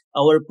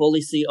 our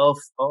policy of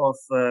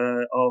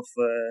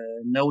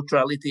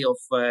neutrality, of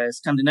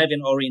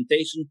Scandinavian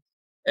orientation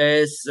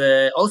is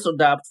also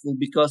doubtful,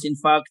 because in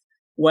fact,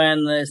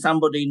 when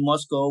somebody in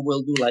Moscow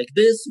will do like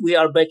this, we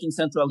are back in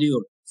Central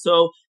Europe.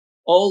 So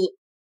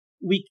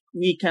we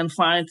can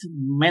find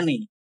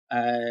many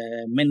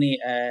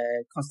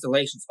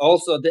constellations.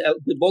 Also,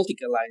 the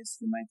Baltic Alliance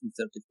in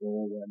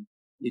 1934, when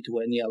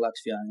Lithuania,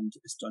 Latvia, and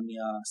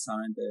Estonia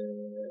signed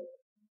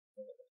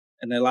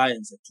an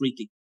alliance, a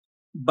treaty.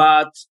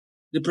 But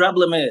the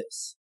problem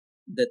is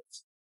that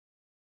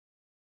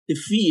the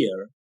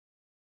fear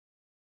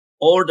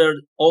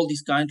ordered all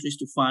these countries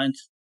to find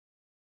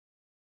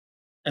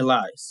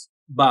allies,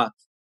 but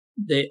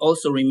they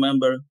also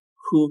remember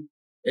who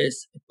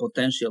is a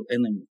potential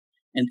enemy.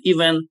 And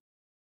even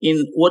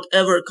in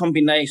whatever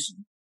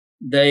combination,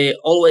 they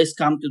always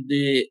come to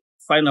the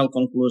final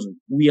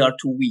conclusion: we are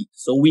too weak,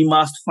 so we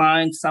must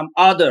find some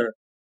other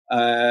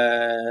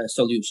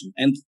solution.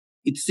 And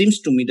it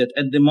seems to me that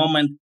at the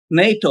moment,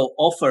 NATO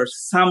offers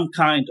some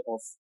kind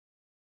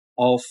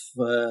of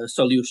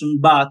solution,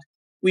 but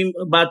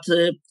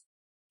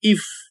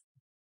if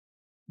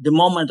the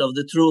moment of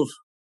the truth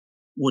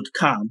would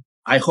come,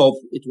 I hope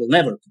it will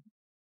never come.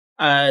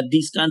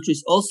 These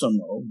countries also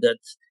know that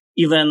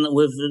even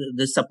with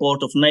the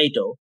support of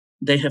NATO,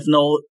 they have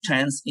no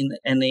chance in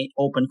any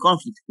open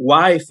conflict.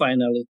 Why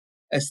finally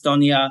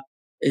Estonia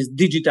is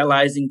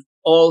digitalizing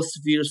all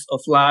spheres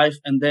of life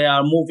and they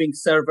are moving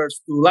servers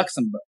to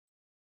Luxembourg?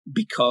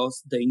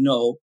 Because they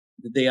know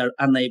that they are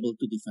unable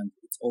to defend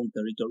its own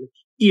territory,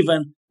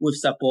 even with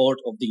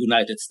support of the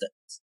United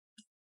States.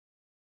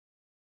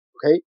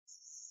 Okay.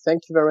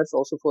 Thank you very much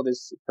also for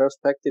this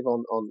perspective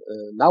on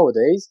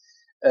nowadays.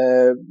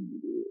 Part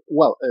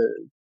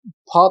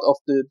of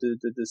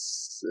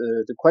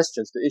the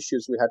questions, the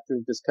issues we had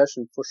during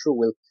discussion for sure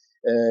will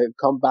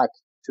come back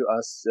to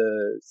us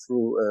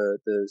through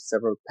the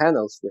several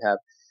panels we have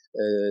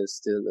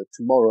still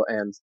tomorrow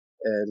and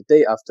the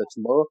day after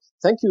tomorrow.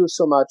 Thank you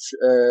so much,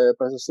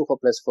 Professor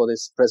Suchoples, for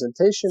this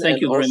presentation.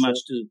 Thank you very much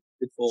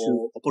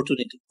for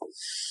opportunity.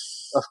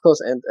 Of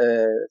course, and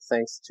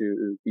thanks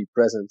to be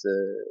present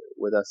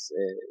with us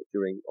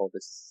during all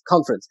this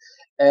conference.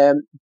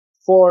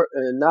 For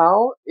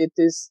now, it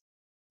is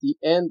the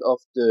end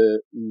of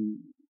the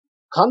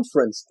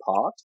conference part.